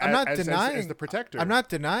acknowledge him as the protector. I'm not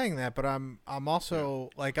denying that, but I'm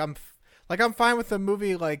also I'm fine with the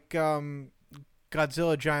movie like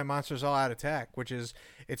Godzilla Giant Monsters All Out Attack, which is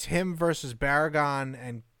it's him versus Baragon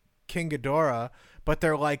and King Ghidorah, but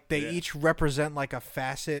they're like they each represent like a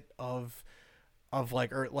facet of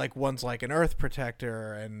like like one's like an Earth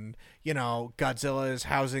protector, and Godzilla is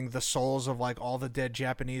housing the souls of like all the dead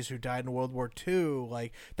Japanese who died in World War II.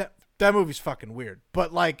 Like that movie's fucking weird,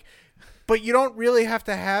 but you don't really have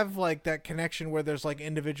to have like that connection where there's like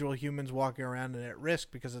individual humans walking around and at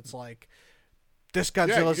risk, because it's like this Godzilla.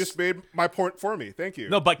 Yeah, you just made my point for me. Thank you.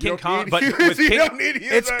 No, but King Kong. But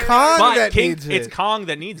it's Kong that needs it. It's Kong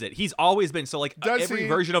that needs it. He's always been so like every he?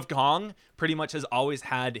 version of Kong pretty much has always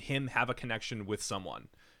had him have a connection with someone.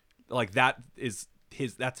 Like that is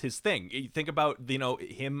that's his thing. You think about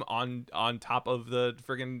him on top of the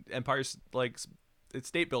friggin' Empire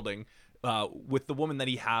State Building. With the woman that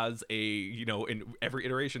he has in every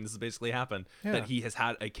iteration, this has basically happened, that he has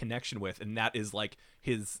had a connection with, and that is like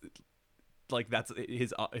his. Like that's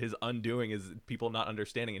his undoing, is people not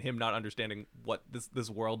understanding and him not understanding what this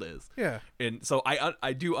world is. Yeah. And so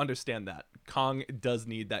I do understand that Kong does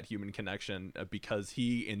need that human connection, because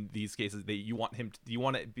he, in these cases, they want you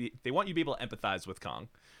to be able to empathize with Kong,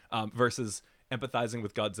 versus empathizing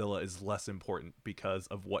with Godzilla is less important because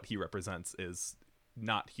of what he represents is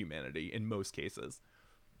not humanity in most cases.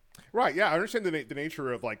 Right, yeah, I understand the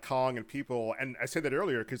nature of like Kong and people, and I said that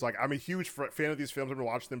earlier because like I'm a huge fan of these films. I've been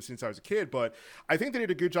watching them since I was a kid, but I think they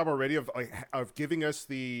did a good job already of giving us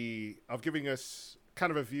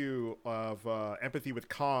kind of a view of empathy with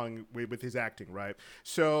Kong with his acting, right?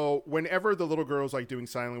 So whenever the little girl's like doing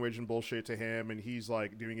sign language and bullshit to him, and he's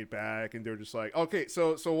like doing it back, and they're just like, okay,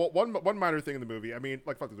 so one minor thing in the movie, I mean,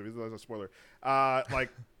 like fuck this movie, that's a spoiler, like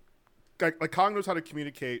Kong knows how to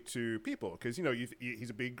communicate to people, because he's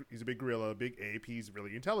a big gorilla, a big ape. He's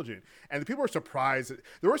really intelligent, and the people are surprised.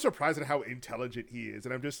 They were surprised at how intelligent he is,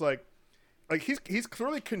 and I'm just like he's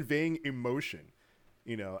clearly conveying emotion,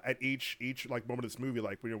 at each like moment of this movie.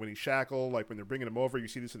 Like when he's shackled, like when they're bringing him over, you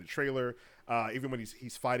see this in the trailer. Even when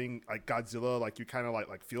he's fighting like Godzilla, like you kind of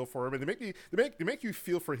like feel for him, and they make you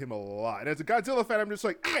feel for him a lot. And as a Godzilla fan, I'm just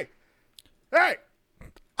like, hey,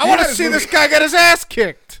 I want to see this guy get his ass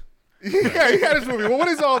kicked. Yeah, he had his movie. Well, what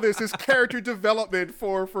is all this? This character development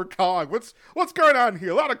for Kong. What's going on here?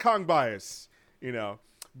 A lot of Kong bias,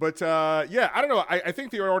 But yeah, I don't know. I think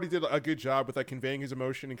they already did a good job with like conveying his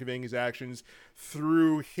emotion and conveying his actions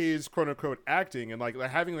through his quote unquote acting, and like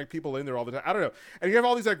having like people in there all the time. I don't know. And you have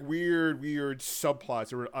all these like weird subplots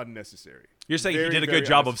that were unnecessary. You're saying he did a good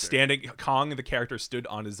job of standing. Kong, the character, stood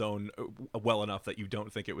on his own well enough that you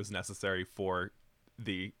don't think it was necessary for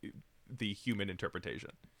the human interpretation.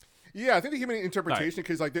 Yeah, I think the human interpretation,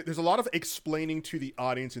 because like there's a lot of explaining to the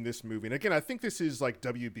audience in this movie. And again, I think this is like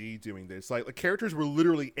WB doing this. Like the characters will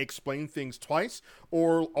literally explain things twice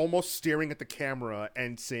or almost staring at the camera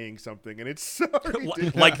and saying something. And it's so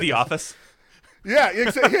like The Office. Yeah,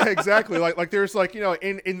 exactly. Like there's like,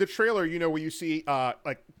 in the trailer, where you see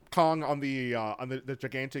like Kong on the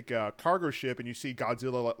gigantic cargo ship, and you see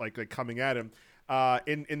Godzilla like coming at him.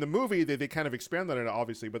 In the movie, they kind of expand on it,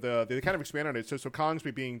 obviously, but they kind of expand on it. So Kong's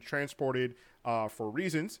being transported for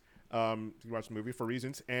reasons. You watch the movie for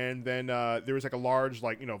reasons, and then there was like a large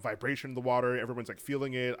vibration in the water. Everyone's like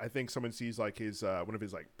feeling it. I think someone sees like his one of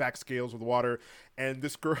his like back scales with the water, and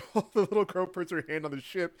this girl, the little girl, puts her hand on the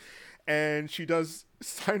ship, and she does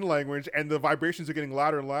sign language, and the vibrations are getting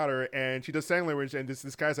louder and louder, and she does sign language, and this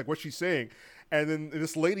guy's like, what's she saying? And then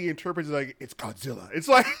this lady interprets it like, it's Godzilla. It's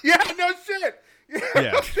like, yeah, no shit.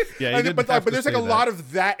 Yeah. But there's like a lot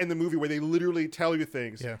of that in the movie where they literally tell you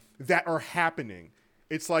things that are happening.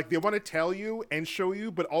 It's like they want to tell you and show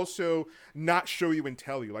you, but also not show you and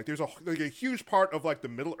tell you. Like there's a huge part of like the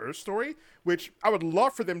Middle Earth story, which I would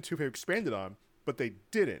love for them to have expanded on, but they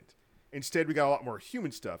didn't. Instead, we got a lot more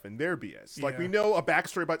human stuff and their BS. Like, Yeah. we know a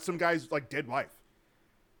backstory about some guy's, like, dead wife.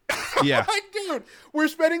 Yeah. Like, dude, we're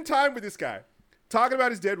spending time with this guy, talking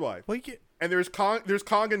about his dead wife. Well, And there's Kong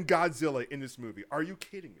and Godzilla in this movie. Are you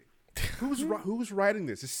kidding me? Who's writing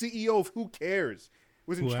this? The CEO of Who Cares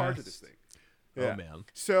was in Who charge of asked? this thing. Oh man.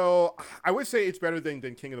 So I would say it's better than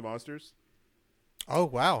King of the Monsters. oh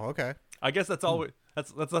wow, okay. I guess that's all.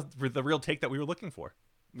 That's the real take that we were looking for.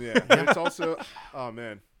 Yeah, and it's also, oh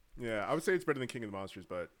man, yeah, I would say it's better than King of the Monsters,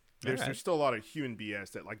 but Alright. there's still a lot of human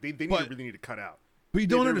BS that like they really need to cut out. But you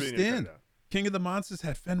They don't really need to cut understand. it out. King of the Monsters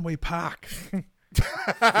had Fenway Park.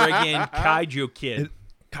 Friggin' kaiju kid.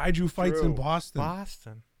 Kaiju fights True. in Boston.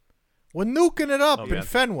 Boston. We're nuking it up Oh, in man.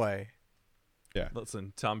 Fenway. Yeah.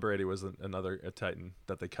 Listen, Tom Brady was another Titan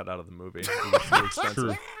that they cut out of the movie. He was too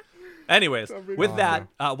expensive. Anyways, Tom Brady. with that,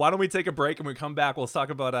 why don't we take a break and we come back? We'll talk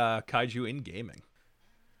about kaiju in gaming.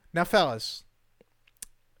 Now, fellas,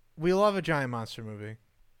 we love a giant monster movie.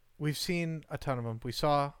 We've seen a ton of them. We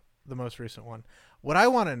saw the most recent one. What I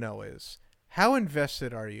want to know is, how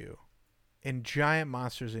invested are you in giant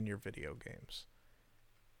monsters in your video games?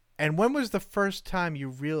 And when was the first time you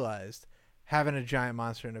realized having a giant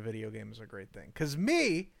monster in a video game is a great thing? Because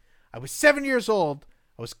me, I was 7 years old.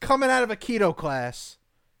 I was coming out of Aikido class.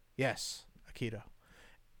 Yes, Aikido.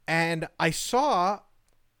 And I saw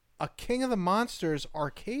a King of the Monsters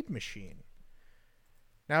arcade machine.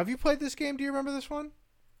 Now, have you played this game? Do you remember this one?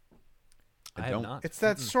 I have don't. not. It's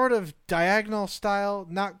that sort of diagonal style,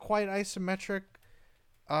 not quite isometric,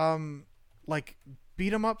 like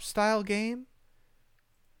beat 'em up style game.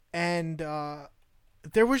 And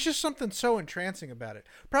there was just something so entrancing about it.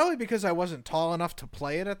 Probably because I wasn't tall enough to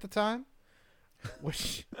play it at the time.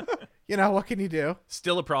 Which, you know, what can you do?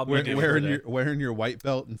 Still a problem. Wearing your white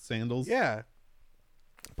belt and sandals. Yeah.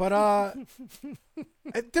 But I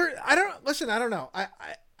don't know.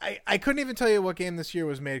 I couldn't even tell you what game this year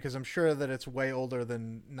was made because I'm sure that it's way older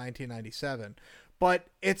than 1997. But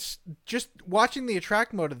it's just watching the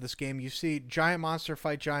attract mode of this game. You see giant monster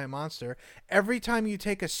fight giant monster. Every time you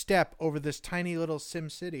take a step over this tiny little Sim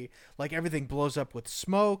City, like everything blows up with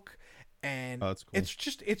smoke. And Oh, that's cool.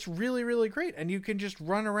 it's really, really great. And you can just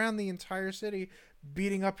run around the entire city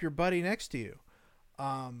beating up your buddy next to you.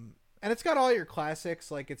 And it's got all your classics,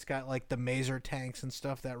 like it's got like the Mazer tanks and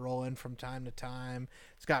stuff that roll in from time to time.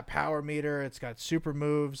 It's got power meter. It's got super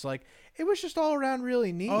moves. Like it was just all around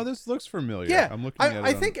really neat. Oh, this looks familiar. yeah, I'm looking at it.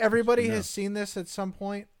 I think everybody now. has seen this at some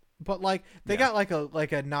point, but like they got like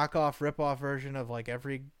a knockoff, rip-off version of like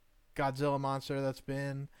every Godzilla monster that's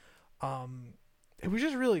been. It was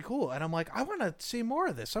just really cool, and I'm like, I want to see more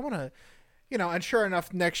of this. I want to, and sure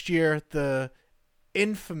enough, next year the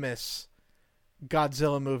infamous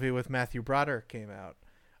Godzilla movie with Matthew Broderick came out,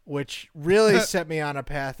 which really set me on a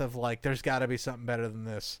path of like, there's got to be something better than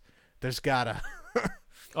this. There's gotta.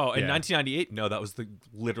 Oh, in Yeah. 1998, no, that was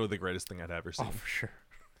literally the greatest thing I'd ever seen. Oh, for sure.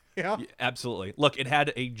 Yeah. Yeah, absolutely. Look, it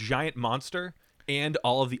had a giant monster and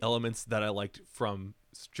all of the elements that I liked from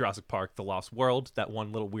Jurassic Park: The Lost World. That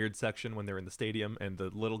one little weird section when they're in the stadium and the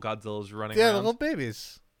little Godzillas running Yeah, around, the little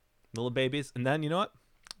babies. little babies. And then you know what?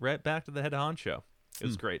 Right back to the head honcho. It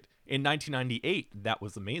was great. In 1998, that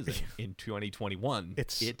was amazing. In 2021,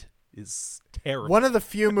 it is terrible. One of the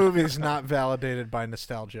few movies not validated by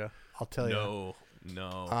nostalgia. I'll tell you.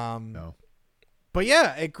 No. No. But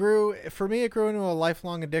yeah, it grew into a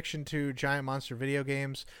lifelong addiction to giant monster video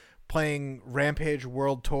games. Playing Rampage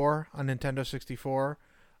World Tour on Nintendo 64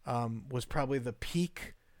 was probably the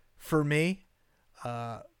peak for me.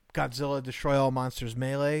 Godzilla Destroy All Monsters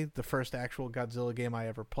Melee, the first actual Godzilla game I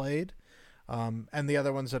ever played. And the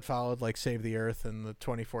other ones that followed, like Save the Earth and the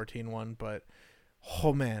 2014 one. But,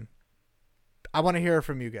 oh man, I want to hear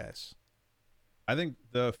from you guys. I think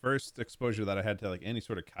the first exposure that I had to like any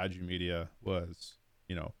sort of kaiju media was,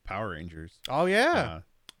 Power Rangers. Oh, yeah.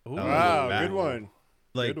 Ooh. Wow, back. good one.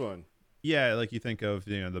 Like, Good one. yeah, like you think of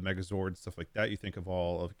the Megazord stuff like that. You think of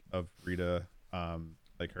all of Rita,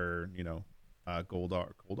 like her,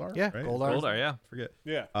 Goldar. Yeah, right? Goldar. Goldar, yeah. I forget.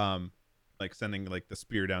 Yeah. Like sending like the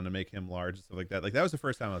spear down to make him large and stuff like that. Like that was the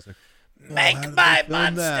first time I was like, Make my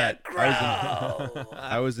monster grow.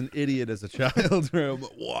 I was an idiot as a child. Where I'm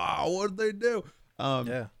like, wow, what did they do?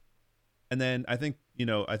 Yeah. And then I think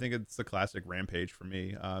it's the classic Rampage for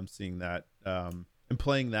me. Seeing that and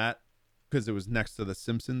playing that because it was next to the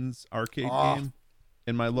Simpsons arcade game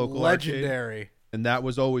in my local arcade. Legendary. And that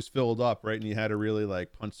was always filled up, right? And you had to really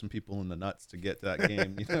like punch some people in the nuts to get to that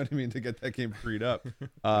game. You know what I mean? To get that game freed up.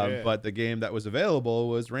 Yeah. But the game that was available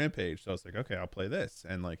was Rampage. So I was like, okay, I'll play this.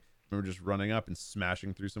 And like, we were just running up and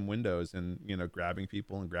smashing through some windows and, grabbing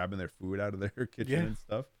people and grabbing their food out of their kitchen Yeah. and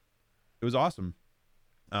stuff. it was awesome.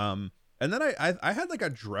 And then I had like a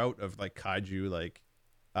drought of like kaiju like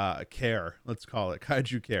care, let's call it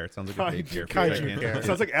kaiju care. It sounds like a daycare. Kaiju care. It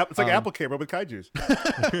sounds like it's like Apple Care, but with kaijus.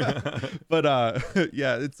 But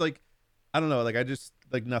yeah, it's like I don't know, like I just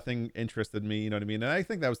like nothing interested me, you know what I mean? And I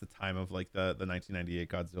think that was the time of like the 1998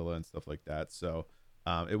 Godzilla and stuff like that. So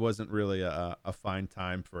it wasn't really a fine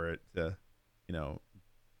time for it to, you know,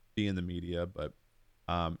 be in the media, but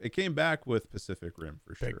it came back with Pacific Rim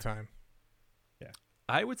for sure. Big time.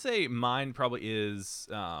 I would say mine probably is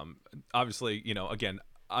obviously, you know, again,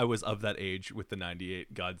 I was of that age with the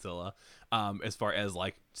 98 Godzilla, as far as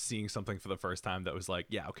like seeing something for the first time that was like,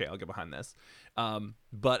 yeah, okay, I'll get behind this.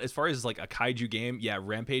 But as far as like a kaiju game, yeah,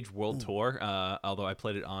 Rampage World Tour, although I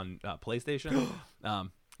played it on PlayStation.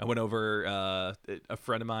 I went over, a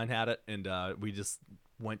friend of mine had it, and we just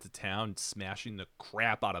went to town smashing the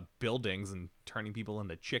crap out of buildings and turning people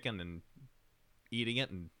into chicken and eating it,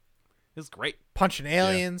 and it was great. Punching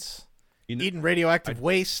aliens, You know, eating radioactive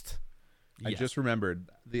waste. I Yes. just remembered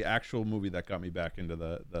the actual movie that got me back into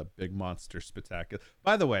the big monster spectacular.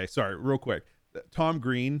 By the way, sorry, real quick. Tom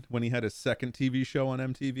Green, when he had his second TV show on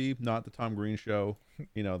MTV, not the Tom Green show,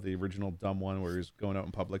 you know, the original dumb one where he was going out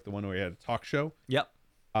in public, the one where he had a talk show. Yep.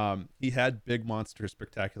 He had Big Monster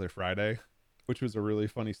Spectacular Friday, which was a really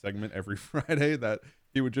funny segment every Friday that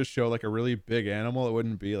he would just show like a really big animal. It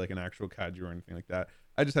wouldn't be like an actual kaiju or anything like that.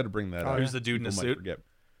 I just had to bring that up. Who's the dude in a People might suit? forget.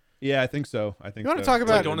 Yeah, I think so. I think You wanna so. talk It's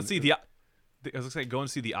like about- going to see the. I was gonna say going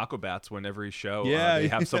to see the Aquabats when every show Yeah, they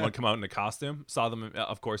have yeah. someone come out in a costume. Saw them,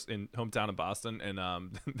 of course, in hometown of Boston, and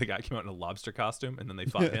the guy came out in a lobster costume, and then they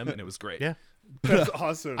fought him, and it was great. Yeah. That's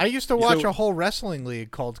awesome. I used to watch So- a whole wrestling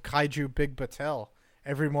league called Kaiju Big Batel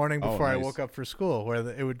every morning Oh, before I nice. woke up for school, where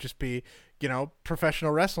it would just be, you know,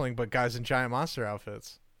 professional wrestling, but guys in giant monster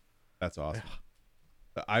outfits. That's awesome.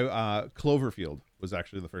 I Cloverfield was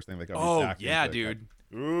actually the first thing that got me Oh back yeah, into it.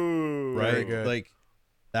 dude. Ooh. Right? Very good. Like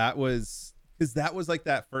that was because that was like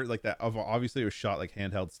that first like that obviously it was shot like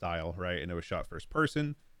handheld style, right? And it was shot first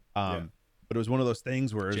person. Yeah. But it was one of those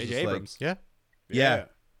things where it was J.J. just like Abrams. Yeah.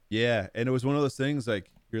 yeah, and it was one of those things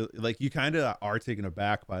like you're like you kind of are taken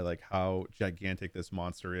aback by like how gigantic this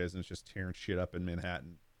monster is, and it's just tearing shit up in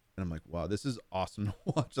Manhattan. And I'm like, wow, this is awesome to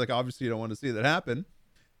watch. Like obviously you don't want to see that happen,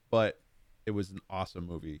 but it was an awesome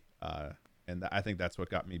movie. And I think that's what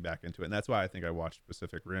got me back into it, and that's why I think I watched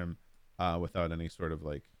Pacific Rim without any sort of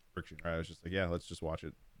like friction. I was just like, yeah, let's just watch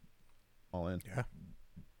it all in. Yeah.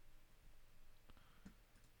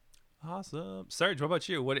 Awesome, Serge. What about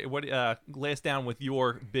you? What lay us down with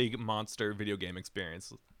your big monster video game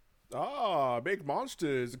experience? Ah, big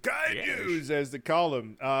monsters, kaijus, as they call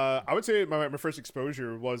them. I would say my first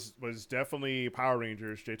exposure was definitely Power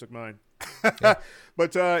Rangers. Jay took mine.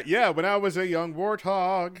 But yeah, when I was a young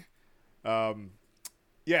warthog,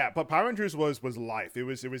 yeah, but Power Rangers was life. It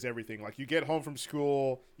was everything. Like you get home from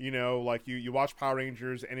school, you know, like you watch Power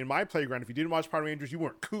Rangers, and in my playground, if you didn't watch Power Rangers, you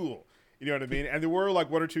weren't cool. You know what I mean? And there were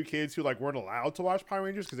like one or two kids who like weren't allowed to watch Power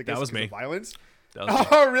Rangers because I guess was because me. of violence. That was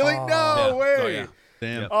Oh, really? No Yeah. way. Oh yeah.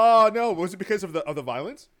 Damn. Yep. Oh no, was it because of the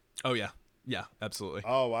violence? Oh yeah. Yeah. Absolutely.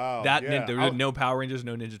 Oh wow. That yeah. there were no Power Rangers,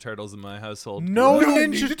 no Ninja Turtles in my household. No, No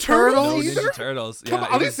Ninja, Ninja Turtles? No either? Ninja Turtles. Come Yeah,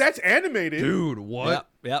 on, it at least was- that's animated. Dude, what?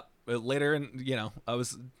 Yep. Later, and you know, I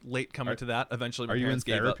was late coming to that. Eventually, my Are you in parents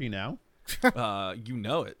gave therapy now? up. You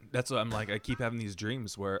know it. That's what I'm like. I keep having these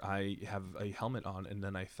dreams where I have a helmet on and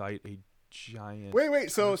then I fight a giant. Wait.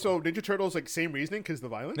 So Ninja Turtles like same reasoning because the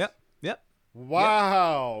violence? Yep.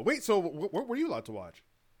 Wow. Wait. So what were you allowed to watch?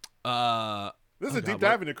 This is a God, deep what-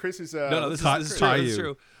 dive into Chris's. No, this Ka- is true. This is Caillou.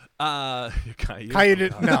 true. Caillou. Caillou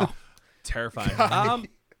did no. Terrifying.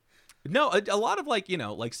 No, a lot of like, you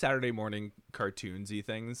know, like Saturday morning cartoonsy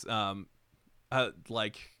things. I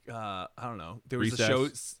don't know. There was a show,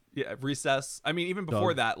 Recess. I mean, even before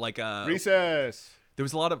Doug. that, like Recess. there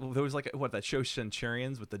was like what that show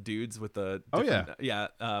Centurions with the dudes with the Oh,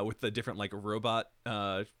 different, with the different like robot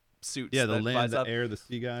suits. Yeah, the that land, flies the up. air, the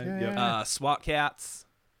sea guy. Yeah, Yep. yeah. SWAT Cats.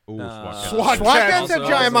 Ooh, SWAT SWAT Cats. SWAT Cats Cats had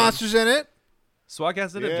also- giant monsters in it. SWAT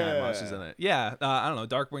Cats did have giant Yeah. monsters in it. Yeah, I don't know,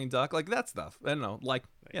 Darkwing Duck, like that stuff. I don't know, like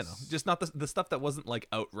you know, just not the stuff that wasn't like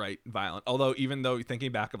outright violent. Although even though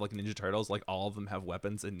thinking back of like Ninja Turtles, like all of them have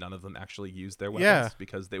weapons and none of them actually use their weapons Yeah.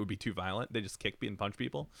 because they would be too violent. They just kick and punch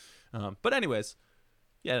people. But anyways,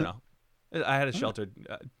 yeah, I don't know. I had a sheltered,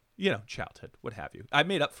 childhood, what have you. I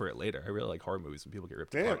made up for it later. I really like horror movies when people get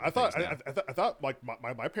ripped Damn, apart. I and thought things now. I thought like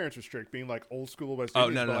my parents were strict, being like old school West Oh,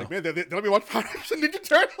 Indians. no, but, no. like man, they let me watch Power Rangers and Ninja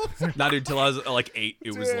Turtles. Not until I was like 8.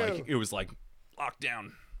 It was Damn. like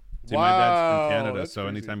lockdown. See, my dad's Wow, from Canada, that's so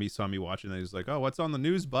crazy. anytime he saw me watching that, he was like, "Oh, what's on the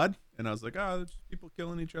news, bud?" And I was like, "Oh, there's people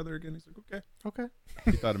killing each other again." He's like, "Okay." Okay.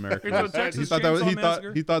 He thought America. Here's was, what Texas he thought that was, Chainsaw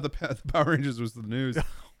Massacre. he thought the Power Rangers was the news.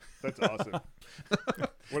 That's awesome.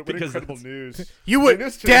 What Because incredible that's- news. You In would,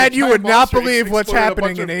 this Dad, giant you would not monster believe what's exploded a happening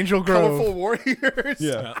bunch in of Angel Colorful Grove. warriors.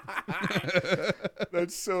 Yeah.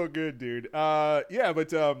 That's so good, dude. Yeah,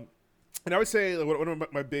 but and I would say one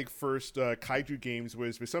of my big first kaiju games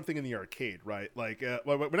was something in the arcade, right? Like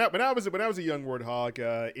when I was a young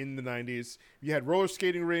warthog in the 90s, you had roller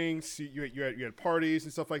skating rinks, you had parties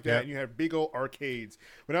and stuff like that, Yep. and you had big old arcades.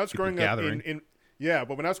 When I was People growing gathering. up in yeah,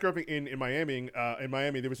 but when I was growing up in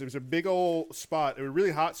Miami, there was a big old spot, a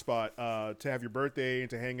really hot spot to have your birthday and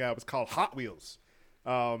to hang out. It was called Hot Wheels.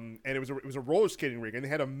 And it was a roller skating rink, and they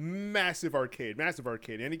had a massive arcade.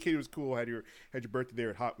 Any kid who was cool had your birthday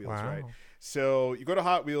there at Hot Wheels, Wow. right? So you go to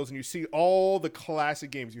Hot Wheels and you see all the classic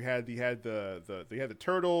games. You had the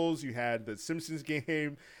Turtles, you had the Simpsons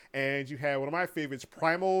game, and you had one of my favorites,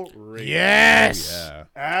 Primal Rage. Yes. Yeah.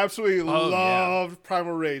 Absolutely Oh, yeah. loved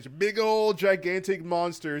Primal Rage. Big old gigantic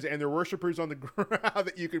monsters and their worshippers on the ground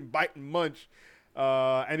that you can bite and munch.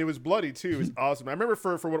 And it was bloody too. It was awesome. I remember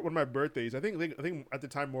for one of my birthdays, I think at the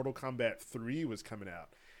time Mortal Kombat 3 was coming out.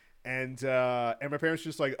 And my parents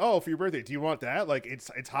just like, "Oh, for your birthday, do you want that?" Like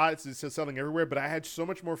it's hot, it's selling everywhere. But I had so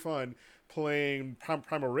much more fun playing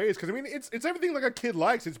Primal Rage because I mean it's everything like a kid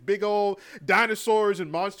likes. It's big old dinosaurs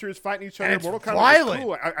and monsters fighting each other. And it's Mortal Kombat violent.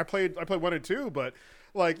 was cool. I played 1 and 2, but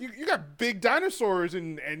like you got big dinosaurs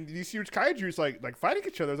and these huge kaijus like fighting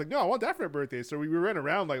each other. I was like, no, I want that for my birthday. So we ran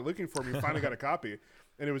around like looking for me. Finally got a copy,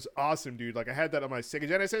 and it was awesome, dude. Like I had that on my Sega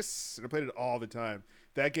Genesis, and I played it all the time.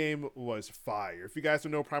 That game was fire. If you guys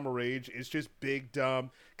don't know Primal Rage, it's just big,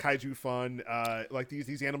 dumb kaiju fun. Like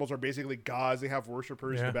these animals are basically gods. They have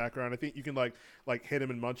worshippers in Yeah. the background. I think you can like hit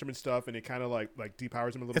them and munch them and stuff, and it kind of like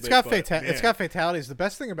depowers them a little It's bit. got but, it's man, got fatalities. The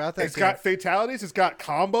best thing about that it's game, got fatalities. It's got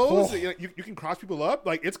combos. Oh. You can cross people up.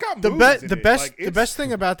 Like it's got the moves in the it. best Like, the it's- best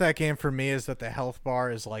thing about that game for me is that the health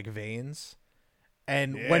bar is like veins,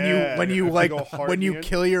 and when Yeah, you a big like ol' heart when in you the end.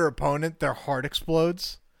 kill your opponent, their heart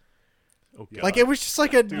explodes. Oh, Yeah. Like it was just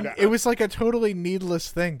like a Dude, it was like a totally needless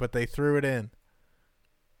thing, but they threw it in.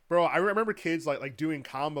 Bro, I remember kids like doing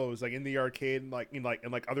combos like in the arcade and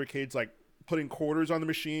like other kids like putting quarters on the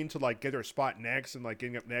machine to like get their spot next and like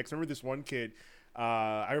getting up next. I remember this one kid.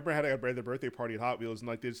 I remember I had a birthday party at Hot Wheels, and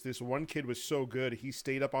like this one kid was so good, he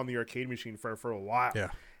stayed up on the arcade machine for a while. Yeah.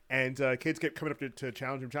 And kids kept coming up to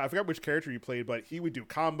challenge him. I forgot which character he played, but he would do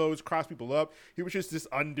combos, cross people up. He was just this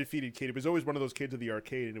undefeated kid. He was always one of those kids at the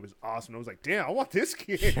arcade, and it was awesome. I was like, damn, I want this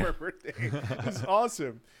kid for my birthday. It was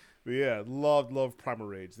awesome. But yeah, loved Primal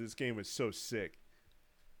Rage. This game was so sick.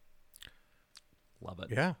 Love it.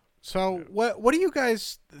 Yeah. So what do you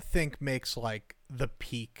guys think makes like the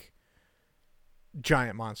peak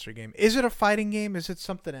giant monster game? Is it a fighting game? Is it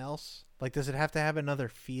something else? Like, does it have to have another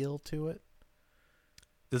feel to it?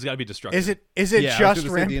 This has got to be destructive. Is it Yeah, I was just gonna say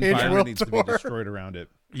the Rampage environment World needs to be Tour? destroyed around it.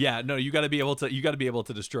 Yeah, no, you got to be able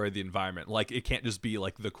to destroy the environment. Like it can't just be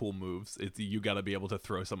like the cool moves. It's you got to be able to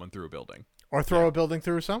throw someone through a building Or throw a building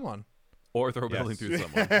through someone? or throw a Yes. building through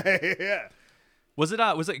someone. Yeah. Was it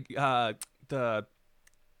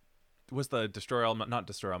the destroy all not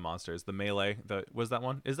destroy all monsters, the melee, was that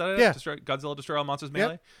one? Is that it? Yeah. Godzilla destroy all monsters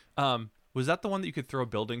melee? Was that the one that you could throw a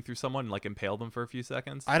building through someone and like impale them for a few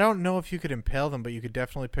seconds? I don't know if you could impale them, but you could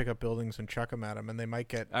definitely pick up buildings and chuck them at them, and they might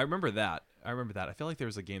get. I remember that. I feel like there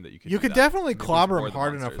was a game that you could. You do could that. definitely Maybe it was clobber War them of the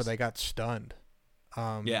hard enough where Monsters. they got stunned.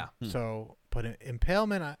 Yeah. So, but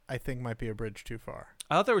impalement, I think might be a bridge too far.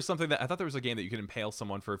 I thought there was a game that you could impale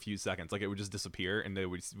someone for a few seconds, like it would just disappear and they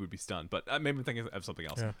would be stunned. But maybe I'm thinking of something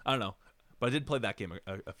else. Yeah. I don't know, but I did play that game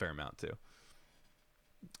a fair amount too.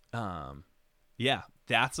 Yeah,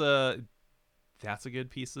 that's a good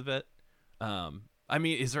piece of it. I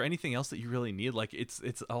mean, is there anything else that you really need? Like, it's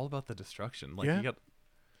all about the destruction. Like, Yeah. you got.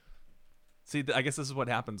 See, I guess this is what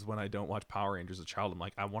happens when I don't watch Power Rangers as a child. I'm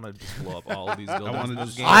like, I want to just blow up all of these buildings. wanna in this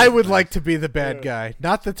just- game. I would like to be the bad guy,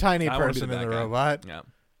 not the tiny I wanna be person the in the bad guy. robot.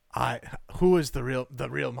 Yeah. Who is the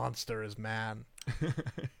real monster is man.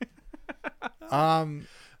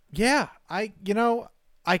 Yeah, I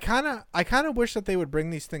kind of wish that they would bring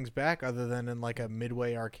these things back other than in like a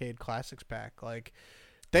Midway Arcade Classics pack. Like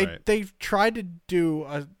they've tried to do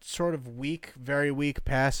a sort of very weak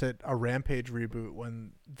pass at a Rampage reboot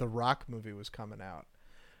when the Rock movie was coming out.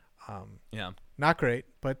 Yeah. Not great,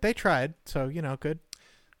 but they tried. So,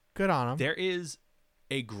 good on them. There is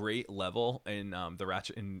a great level in the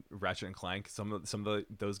Ratchet and Clank. Some of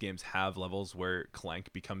those games have levels where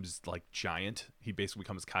Clank becomes like giant. He basically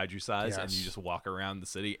becomes kaiju size, and you Yes. just walk around the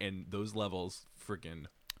city. And those levels freaking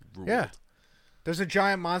ruled. Yeah. There's a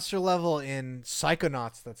giant monster level in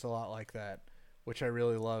Psychonauts that's a lot like that, which I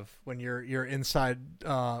really love. When you're inside,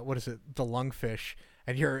 what is it, the lungfish,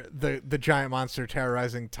 and you're the giant monster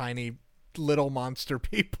terrorizing tiny little monster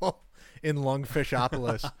people in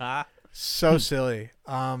Lungfishopolis. So silly.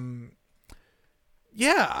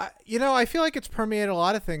 Yeah, I feel like it's permeated a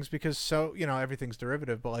lot of things because everything's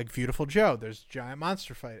derivative, but like Beautiful Joe, there's a giant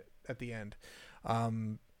monster fight at the end.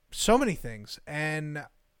 So many things, and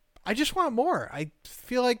I just want more. I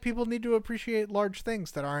feel like people need to appreciate large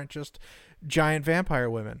things that aren't just giant vampire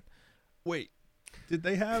women. Wait, did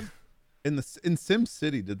they have in Sim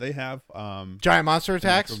City? Did they have Giant monster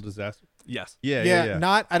attacks? natural disaster? Yes. Yeah.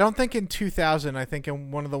 Not. I don't think in 2000. I think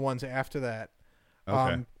in one of the ones after that.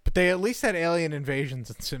 Okay. But they at least had alien invasions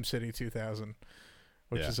in SimCity 2000,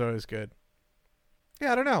 which is always good.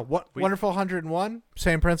 Yeah, I don't know. Wonderful 101,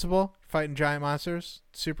 same principle, fighting giant monsters,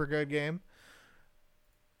 super good game.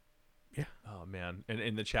 Yeah. Oh man, and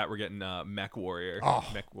in the chat we're getting Mech Warrior. Oh.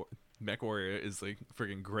 Mech Warrior is like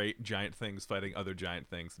freaking great giant things fighting other giant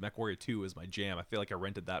things. Mech Warrior 2 is my jam. I feel like I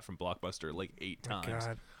rented that from Blockbuster like 8 times.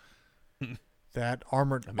 God. That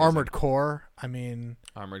armored core. I mean,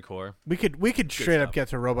 Armored Core. we could straight up stuff. get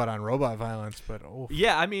to robot on robot violence, but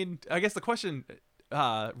Yeah, I mean, I guess the question,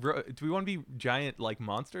 do we want to be giant like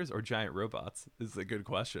monsters or giant robots? Is a good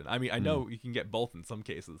question. I mean, I know you can get both in some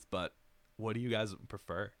cases, but what do you guys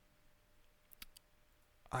prefer?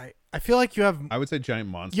 I feel like you have I would say giant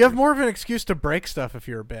monsters. you have more of an excuse to break stuff if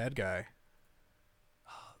you're a bad guy.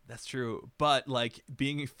 That's true, but like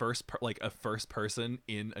being a first person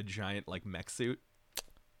in a giant like mech suit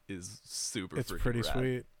is super. It's freaking pretty rad.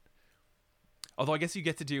 sweet. Although I guess you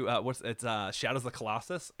get to do Shadows of the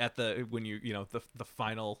Colossus at the when the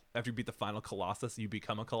final after you beat the final Colossus you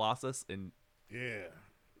become a Colossus, and Yeah.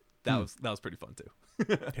 that was pretty fun too.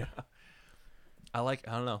 Yeah. I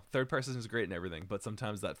don't know, third person is great and everything, but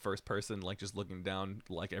sometimes that first person like just looking down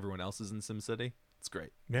like everyone else is in SimCity, it's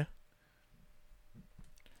great. Yeah.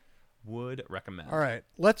 Would recommend. All right,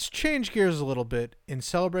 let's change gears a little bit in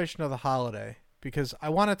celebration of the holiday because I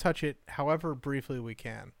want to touch it however briefly we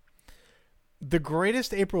can. The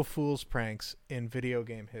greatest April Fool's pranks in video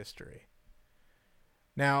game history.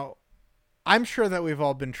 Now, I'm sure that we've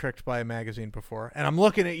all been tricked by a magazine before, and I'm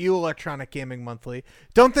looking at you, Electronic Gaming Monthly.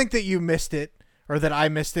 Don't think that you missed it or that I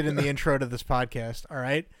missed it in the intro to this podcast, all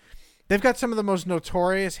right? They've got some of the most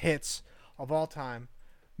notorious hits of all time.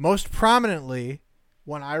 Most prominently,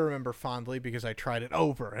 one I remember fondly because I tried it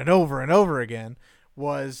over and over and over again,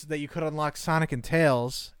 was that you could unlock Sonic and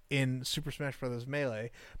Tails in Super Smash Bros. Melee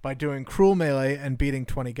by doing Cruel Melee and beating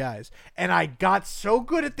 20 guys. And I got so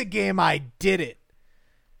good at the game, I did it.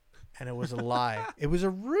 And it was a lie. It was a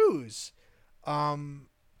ruse. And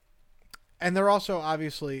they're also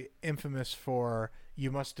obviously infamous for you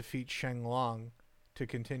must defeat Sheng Long to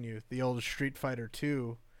continue. The old Street Fighter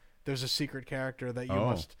 2, there's a secret character that you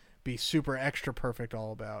must be super extra perfect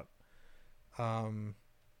all about.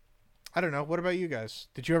 I don't know. What about you guys?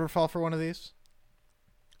 Did you ever fall for one of these?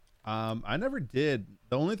 I never did.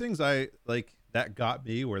 The only things I like that got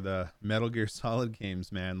me were the Metal Gear Solid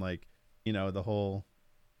games, man. Like, the whole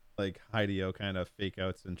like Hideo kind of fake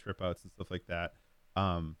outs and trip outs and stuff like that.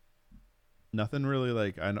 Nothing really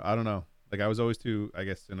like I don't know. Like I was always too, I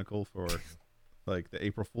guess, cynical for like the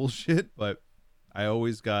April Fool's shit, but I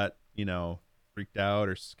always got, freaked out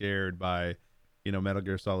or scared by, Metal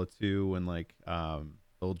Gear Solid 2 when like the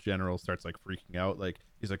old general starts like freaking out. Like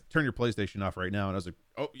he's like, turn your PlayStation off right now. And I was like,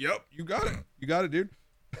 oh, yep, you got it, dude.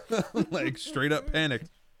 Like straight up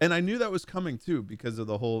panicked. And I knew that was coming too because of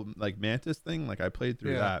the whole like Mantis thing. Like I played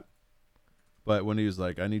through that. But when he was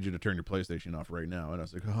like, I need you to turn your PlayStation off right now. And I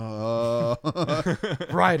was like, oh.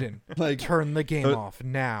 Raiden, Like, turn the game off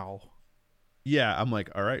now. Yeah, I'm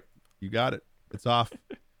like, all right, you got it. It's off.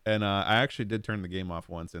 And I actually did turn the game off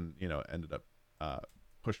once and, ended up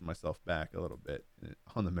pushing myself back a little bit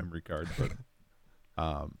on the memory card. But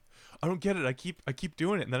I don't get it. I keep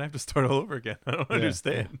doing it and then I have to start all over again. I don't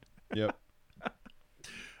understand. Yep.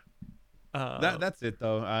 That's it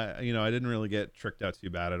though. I didn't really get tricked out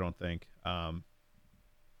too bad, I don't think.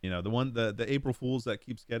 The April Fools that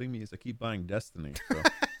keeps getting me is I keep buying Destiny. So.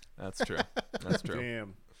 That's true. That's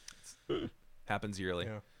true. Damn. Happens yearly.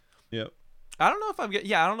 Yeah. Yep. I don't know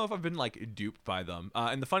if I've been like duped by them.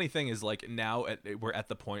 And the funny thing is like now we're at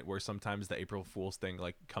the point where sometimes the April Fool's thing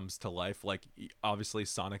like comes to life. Like obviously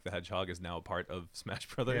Sonic the Hedgehog is now a part of Smash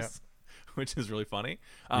Brothers, which is really funny.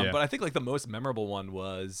 But I think like the most memorable one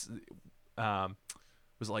was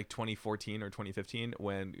it like 2014 or 2015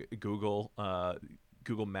 when Google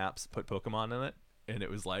Maps put Pokemon in it, and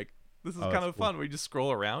it was like This is Oh, kind that's of fun. We just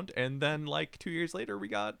scroll around, and then like 2 years later, we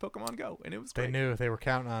got Pokemon Go, and it was They great. knew. They were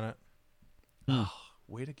counting on it. Oh,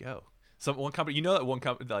 way to go! One company, that one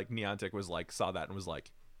company like Niantic was like saw that and was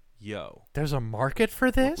like, "Yo, There's a market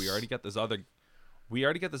for this? we already got this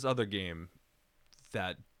other game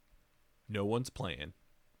that no one's playing.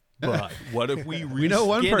 But what if we We know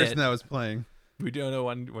one reskin person it? that was playing. We don't know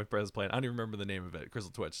one person's playing. I don't even remember the name of it.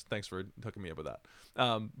 Crystal Twitch. Thanks for hooking me up with that.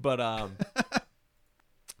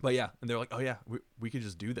 But yeah, and they're like, oh yeah, we could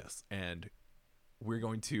just do this, and we're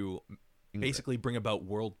going to basically bring about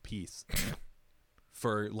world peace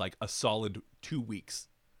for like a solid 2 weeks,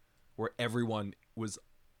 where everyone was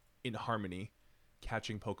in harmony,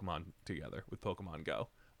 catching Pokemon together with Pokemon Go.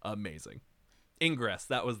 Amazing. Ingress.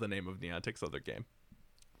 That was the name of Niantic's other game.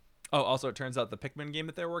 Oh, also, it turns out the Pikmin game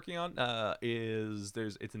that they're working on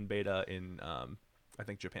it's in beta in I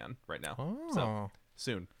think Japan right now. Oh. So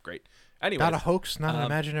soon, great. Anyways, Not a hoax, not an um,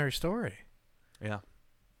 imaginary story. yeah.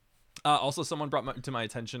 Also, someone brought to my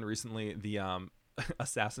attention recently the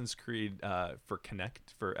Assassin's Creed for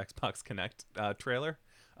Xbox Connect trailer.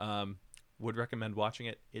 Would recommend watching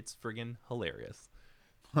it. It's friggin' hilarious.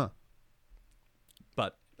 Huh.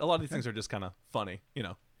 But a lot of these things are just kind of funny,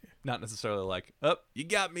 not necessarily like, oh, you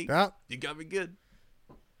got me. Yeah. You got me good.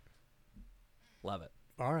 Love it.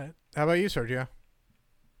 All right. How about you, Sergio?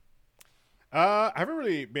 I haven't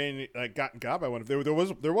really been gotten got by one. There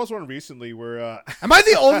was one recently where Am I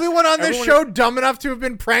the only one on this Everyone- show dumb enough to have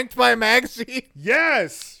been pranked by a magazine?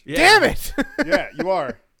 yes, Yeah. Damn it! yeah, you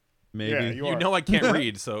are. Maybe. Yeah, You are. know I can't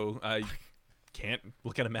read, so I can't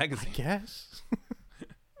look at a magazine. Guess.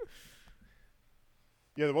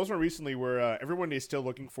 Yeah, there was one recently where everyone is still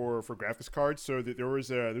looking for graphics cards. So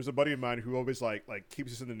there's a buddy of mine who always like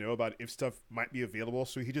keeps us in the know about if stuff might be available.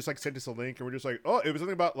 So he just like sent us a link, and we're just like, oh, it was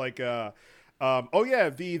something about like the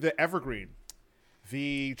Evergreen,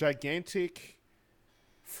 the gigantic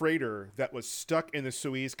freighter that was stuck in the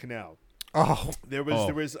Suez Canal. Oh, There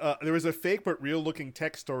was a fake but real looking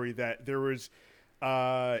tech story that there was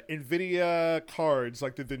Nvidia cards,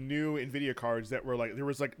 like the new Nvidia cards that were like, there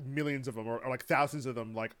was like millions of them or like thousands of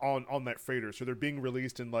them like on that freighter. So they're being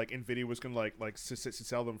released, and like Nvidia was gonna like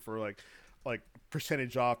sell them for like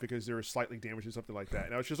percentage off because they were slightly damaged or something like that.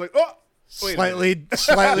 And I was just like, oh, wait a minute.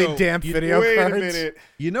 slightly So, damp video wait cards. a minute.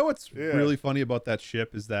 You know what's Yeah. really funny about that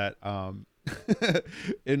ship is that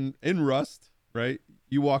in Rust, right?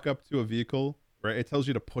 You walk up to a vehicle, right? It tells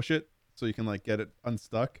you to push it so you can like get it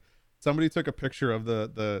unstuck. Somebody took a picture of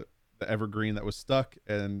the Evergreen that was stuck,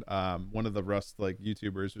 and one of the Rust like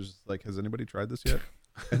YouTubers was just like, "Has anybody tried this yet?"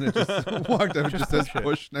 And it just walked up, it just says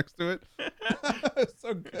push next to it. It's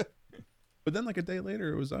so good. But then like a day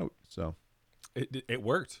later, it was out. So It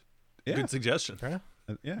worked. yeah, Good suggestion. Yeah.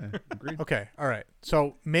 yeah, agreed. Okay, all right.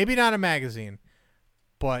 So maybe not a magazine,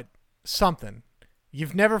 but something.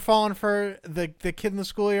 You've never fallen for the kid in the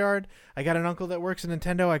schoolyard. I got an uncle that works at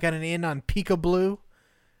Nintendo. I got an in on Pika Blue.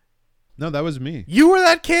 No, that was me. You were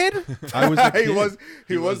that kid? I was. A kid.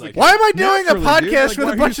 he was like- the Why am I doing a Naturally, dude. podcast Like, with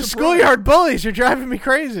why a are bunch you of surprised? schoolyard bullies? You're driving me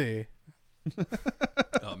crazy.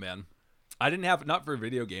 Oh man, I didn't have, not for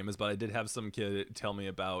video games, but I did have some kid tell me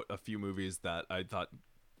about a few movies that I thought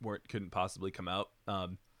couldn't possibly come out.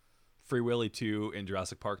 Free Willy 2 and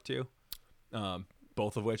Jurassic Park 2.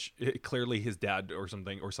 Both of which clearly his dad or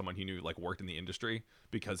something or someone he knew like worked in the industry,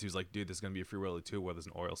 because he was like, dude, there's gonna be a Free Willy 2 where there's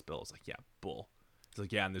an oil spill. It's like, yeah, bull. It's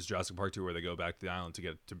like, yeah, and there's Jurassic Park 2 where they go back to the island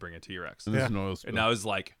to bring a T-Rex. And there's Yeah. an oil spill. And I was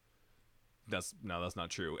like, that's not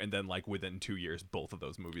true. And then like within 2 years, both of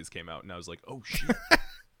those movies came out, and I was like, oh shit.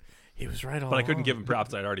 He was right all But I couldn't along. give him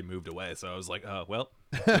props. I'd already moved away, so I was like, well,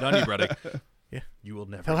 good on you, Reddick. Yeah. You will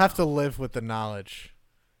never. He'll have to live with the knowledge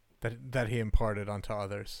that he imparted onto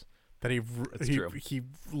others. That That's he true. he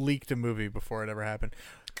leaked a movie before it ever happened.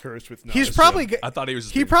 cursed with He's knowledge. probably I thought he was.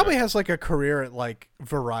 Just he being probably strict. has like a career at like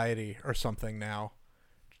Variety or something now.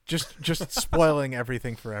 Just spoiling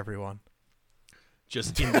everything for everyone.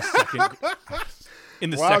 just in the second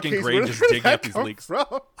Wow, second Case, grade, where just did digging that up these come leaks. from?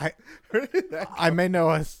 I- Where did that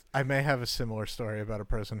I may have a similar story about a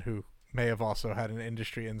person who may have also had an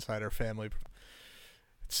industry insider family.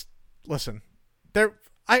 Listen,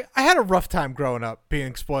 I had a rough time growing up,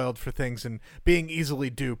 being spoiled for things and being easily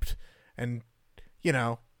duped, and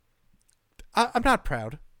I'm not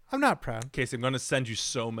proud. I'm not proud. Casey, I'm going to send you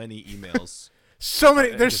so many emails. So many.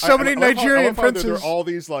 There's so many I love how- I Nigerian love how there princes. are all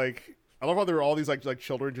these like. I love how there are all these like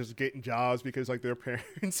children just getting jobs because like their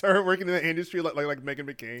parents are working in the industry like Megan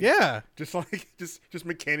McCain. Yeah, Just like just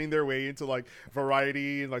McCanning their way into like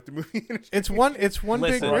Variety and like the movie industry. it's one big Listen. Point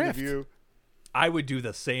of rift. view. I would do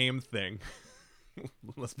the same thing.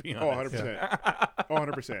 Let's be Oh, honest. 100%. Oh,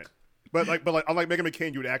 100%. But unlike Megan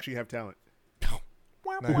McCain, you would actually have talent.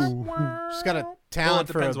 Nice. She's got a Well, talent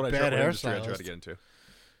it for a depends what I bad try, what industry I try to hairstylist. get into.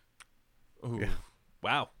 Ooh. Yeah.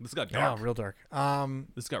 Wow, this got Yeah, dark. real dark.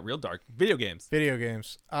 This got real dark. Video games. Video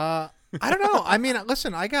games. I don't know. I mean,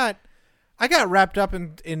 listen, I got wrapped up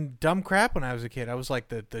in dumb crap when I was a kid. I was like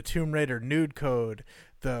the Tomb Raider nude code,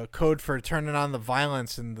 the code for turning on the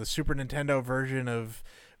violence, and the Super Nintendo version of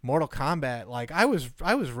Mortal Kombat. Like I was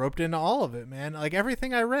roped into all of it, man. Like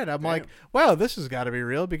everything I read, I'm like, wow, this has got to be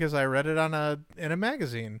real because I read it in a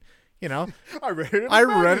magazine. You know, I read it in a I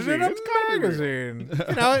read it magazine. in a It's gotta be real. magazine.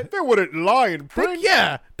 You know, They wouldn't lie in print.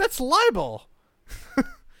 yeah, that's libel.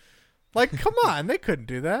 Like, come on, they couldn't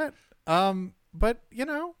do that. But you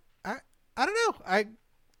know, I don't know.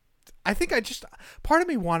 I think part of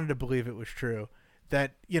me wanted to believe it was true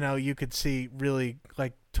that, you know, you could see really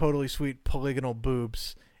like totally sweet polygonal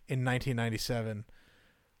boobs in 1997.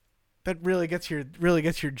 That really gets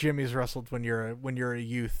your jimmies rustled when you're a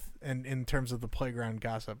youth, and in terms of the playground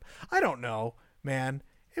gossip. I don't know, man.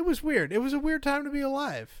 It was weird. It was a weird time to be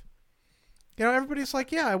alive. You know, everybody's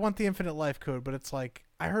like, yeah, I want the infinite life code, but it's like,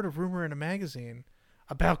 I heard a rumor in a magazine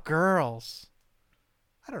about girls.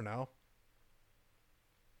 I don't know.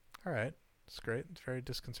 All right. It's great. It's very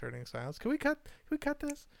disconcerting silence. Can we cut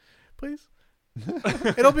this, please?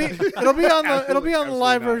 It'll be on the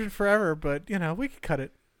live not. version forever, but you know, we could cut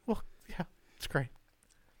it. Well, yeah, it's great.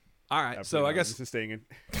 All right, so Absolutely I not. guess This is staying in.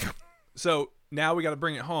 so now we got to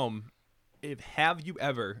bring it home. Have you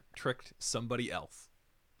ever tricked somebody else?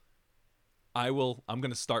 I'm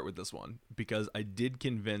going to start with this one because I did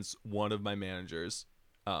convince one of my managers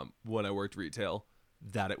when I worked retail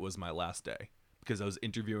that it was my last day because I was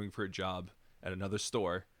interviewing for a job at another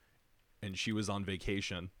store and she was on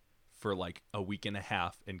vacation for like a week and a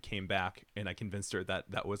half and came back, and I convinced her that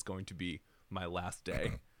that was going to be my last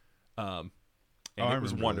day. And I it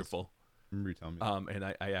was remember this. wonderful. Remember you telling me. And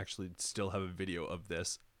I actually still have a video of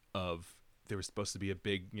this. Of there was supposed to be a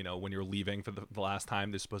big, you know, when you're leaving for the last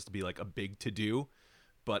time, there's supposed to be like a big to do,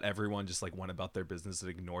 but everyone just like went about their business and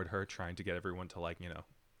ignored her, trying to get everyone to like, you know,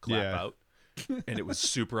 clap Yeah. out. And it was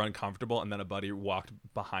super uncomfortable. And then a buddy walked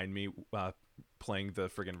behind me, playing the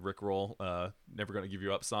friggin' Rickroll, "Never Gonna Give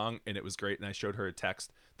You Up" song, and it was great. And I showed her a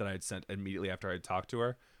text that I had sent immediately after I had talked to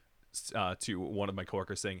her, to one of my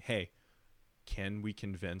coworkers saying, "Hey, can we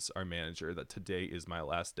convince our manager that today is my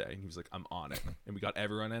last day?" And he was like, "I'm on it." And we got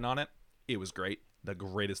everyone in on it. It was great. The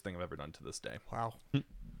greatest thing I've ever done to this day. Wow.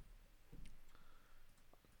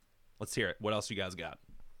 Let's hear it. What else you guys got?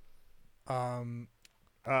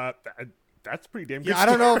 That's pretty damn good. Yeah, I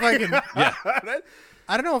don't know if I can. Yeah.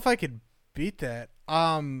 I don't know if I could beat that.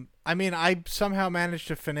 I mean, I somehow managed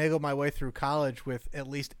to finagle my way through college with at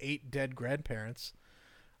least 8 dead grandparents.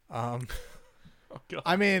 Oh, God.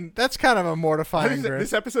 I mean, that's kind of a mortifying.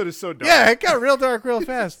 This episode is so dark. Yeah, it got real dark real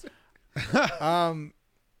fast.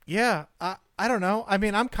 Yeah, I don't know. I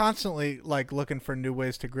mean, I'm constantly like looking for new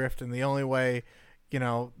ways to grift, and the only way, you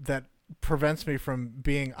know, that prevents me from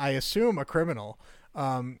being, I assume, a criminal,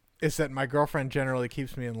 is that my girlfriend generally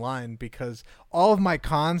keeps me in line, because all of my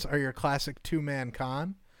cons are your classic 2-man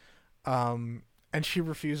con, and she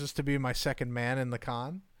refuses to be my second man in the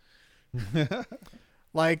con.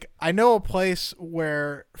 Like, I know a place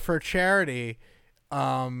where for charity,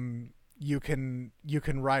 you can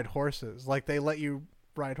ride horses. Like, they let you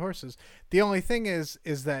ride horses. The only thing is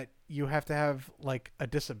that you have to have like a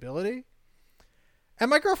disability. And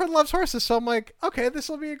my girlfriend loves horses, so I'm like, okay, this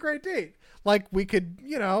will be a great date. Like, we could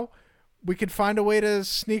find a way to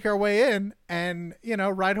sneak our way in and, you know,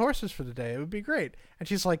 ride horses for the day. It would be great. And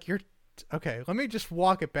she's like, okay, let me just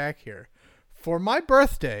walk it back here. For my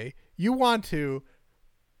birthday, you want to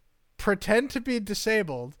pretend to be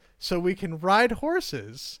disabled so we can ride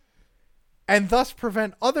horses and thus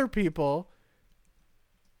prevent other people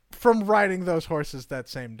from riding those horses that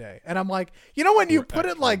same day. And I'm like, you know, when you put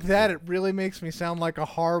it like that, it really makes me sound like a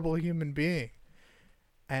horrible human being.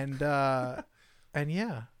 And yeah,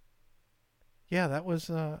 that was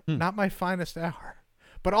not my finest hour.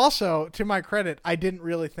 But also, to my credit, I didn't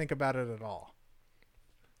really think about it at all.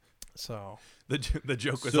 So The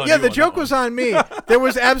joke was on yeah, you the on joke that was one. on me. There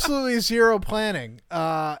was absolutely zero planning.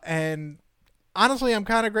 And honestly, I'm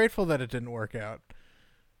kind of grateful that it didn't work out.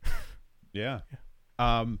 Yeah.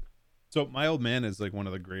 So my old man is like one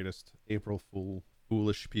of the greatest April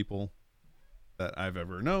foolish people that I've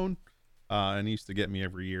ever known. And he used to get me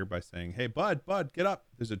every year by saying, "Hey, bud, get up.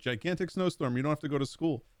 There's a gigantic snowstorm. You don't have to go to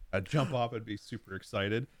school." I'd jump off. I'd be super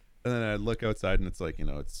excited. And then I'd look outside and it's like, you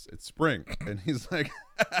know, it's spring. And he's like,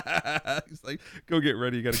 "Go get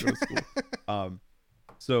ready. You got to go to school."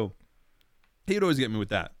 So he'd always get me with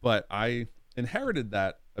that. But I inherited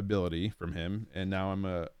that ability from him, and now I'm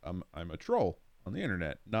a troll on the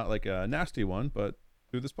internet, not like a nasty one, but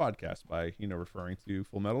through this podcast by referring to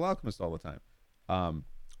Full Metal Alchemist all the time.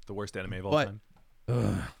 The worst anime of all but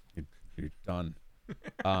time. you're done.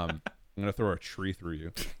 I'm gonna throw a tree through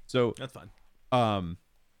you. So That's fine.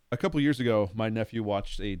 a couple years ago, my nephew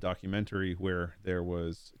watched a documentary where there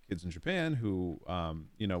was kids in Japan who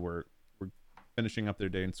were finishing up their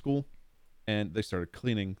day in school, and they started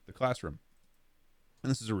cleaning the classroom. And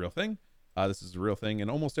this is a real thing. This is a real thing in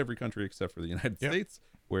almost every country except for the United States,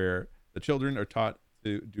 where the children are taught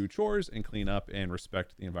to do chores and clean up and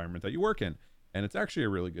respect the environment that you work in. And it's actually a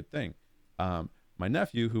really good thing. My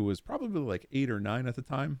nephew, who was probably like 8 or 9 at the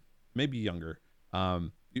time, maybe younger,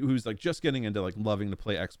 who was like just getting into like loving to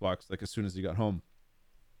play Xbox, like as soon as he got home,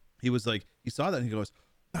 he was like, he saw that and he goes,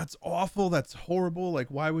 "That's awful. That's horrible. Like,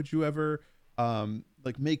 why would you ever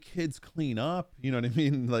like make kids clean up?" You know what I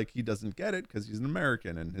mean? Like, he doesn't get it because he's an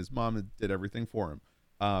American and his mom did everything for him.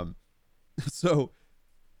 So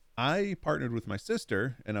I partnered with my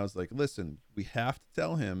sister and I was like, listen, we have to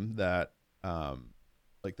tell him that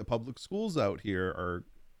like the public schools out here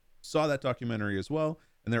saw that documentary as well,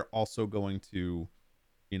 and they're also going to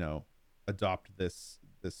adopt this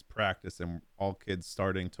practice, and all kids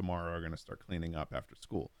starting tomorrow are going to start cleaning up after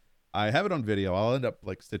school. I have it on video. I'll end up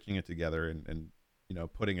like stitching it together and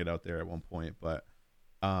putting it out there at one point, but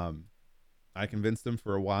I convinced him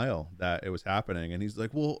for a while that it was happening, and he's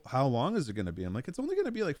like, "Well, how long is it going to be?" I'm like, "It's only going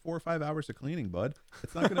to be like 4 or 5 hours of cleaning, bud.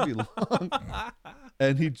 It's not going to be long."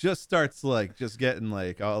 And he just starts like just getting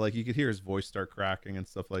like, oh, like you could hear his voice start cracking and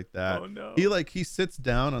stuff like that. Oh no. He sits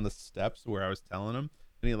down on the steps where I was telling him,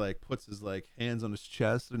 and he like puts his like hands on his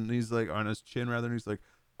chest, and he's like on his chin rather, and he's like,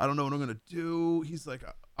 "I don't know what I'm gonna do." He's like,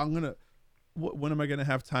 when am I gonna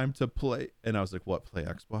have time to play? And I was like, "What, play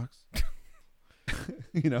Xbox?"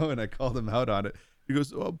 And I called him out on it. He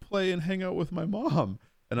goes, "Oh, play and hang out with my mom."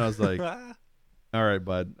 And I was like, "All right,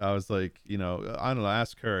 bud." I was like, I don't know,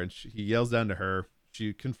 ask her. And he yells down to her.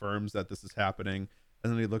 She confirms that this is happening.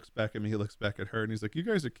 And then he looks back at me, he looks back at her, and he's like, "You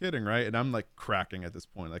guys are kidding, right?" And I'm like cracking at this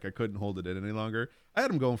point. Like I couldn't hold it in any longer. I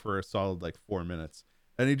had him going for a solid like 4 minutes.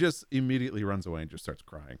 And he just immediately runs away and just starts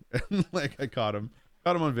crying. And like I caught him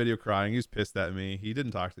on video crying. He was pissed at me. He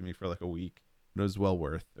didn't talk to me for like a week. It was well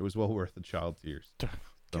worth the child tears.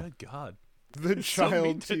 Good God. The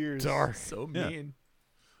child tears. So mean.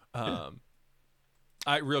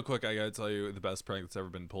 Real quick, I gotta tell you, the best prank that's ever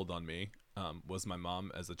been pulled on me was my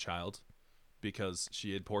mom as a child, because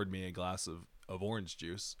she had poured me a glass of orange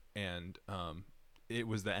juice, and it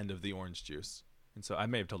was the end of the orange juice. And so I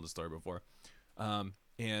may have told the story before.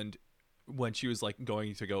 And when she was like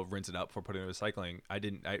going to go rinse it out before putting it in recycling,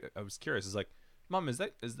 I was curious. It's like, "Mom, is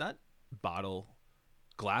that bottle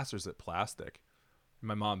glass or is it plastic?" And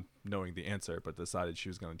my mom, knowing the answer but decided she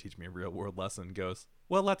was going to teach me a real world lesson, goes,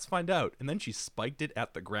 "Well, let's find out." And then she spiked it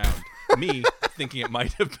at the ground. Me, thinking it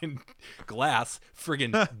might have been glass,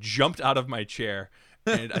 friggin' jumped out of my chair.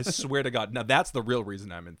 And I swear to God, now that's the real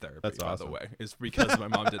reason I'm in therapy, That's by awesome. the way, is because my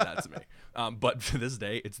mom did that to me. But to this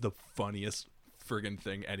day, it's the funniest friggin'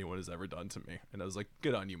 thing anyone has ever done to me. And I was like,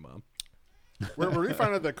 good on you, Mom. Where we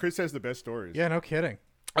found out that Chris has the best stories. Yeah, no kidding.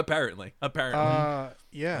 Apparently.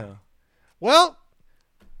 Yeah. Well,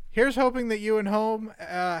 here's hoping that you and home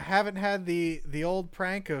haven't had the old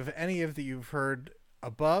prank of any of that you've heard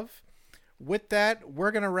above. With that, we're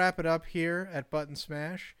going to wrap it up here at Button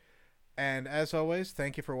Smash. And as always,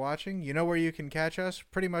 thank you for watching. You know where you can catch us,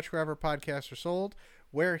 pretty much wherever podcasts are sold.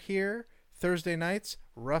 We're here Thursday nights,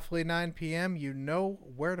 roughly 9 p.m. You know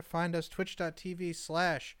where to find us,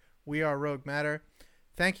 twitch.tv/WeAreRogueMatter.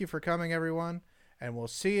 Thank you for coming, everyone. And we'll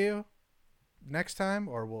see you next time,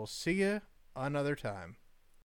 or we'll see you another time.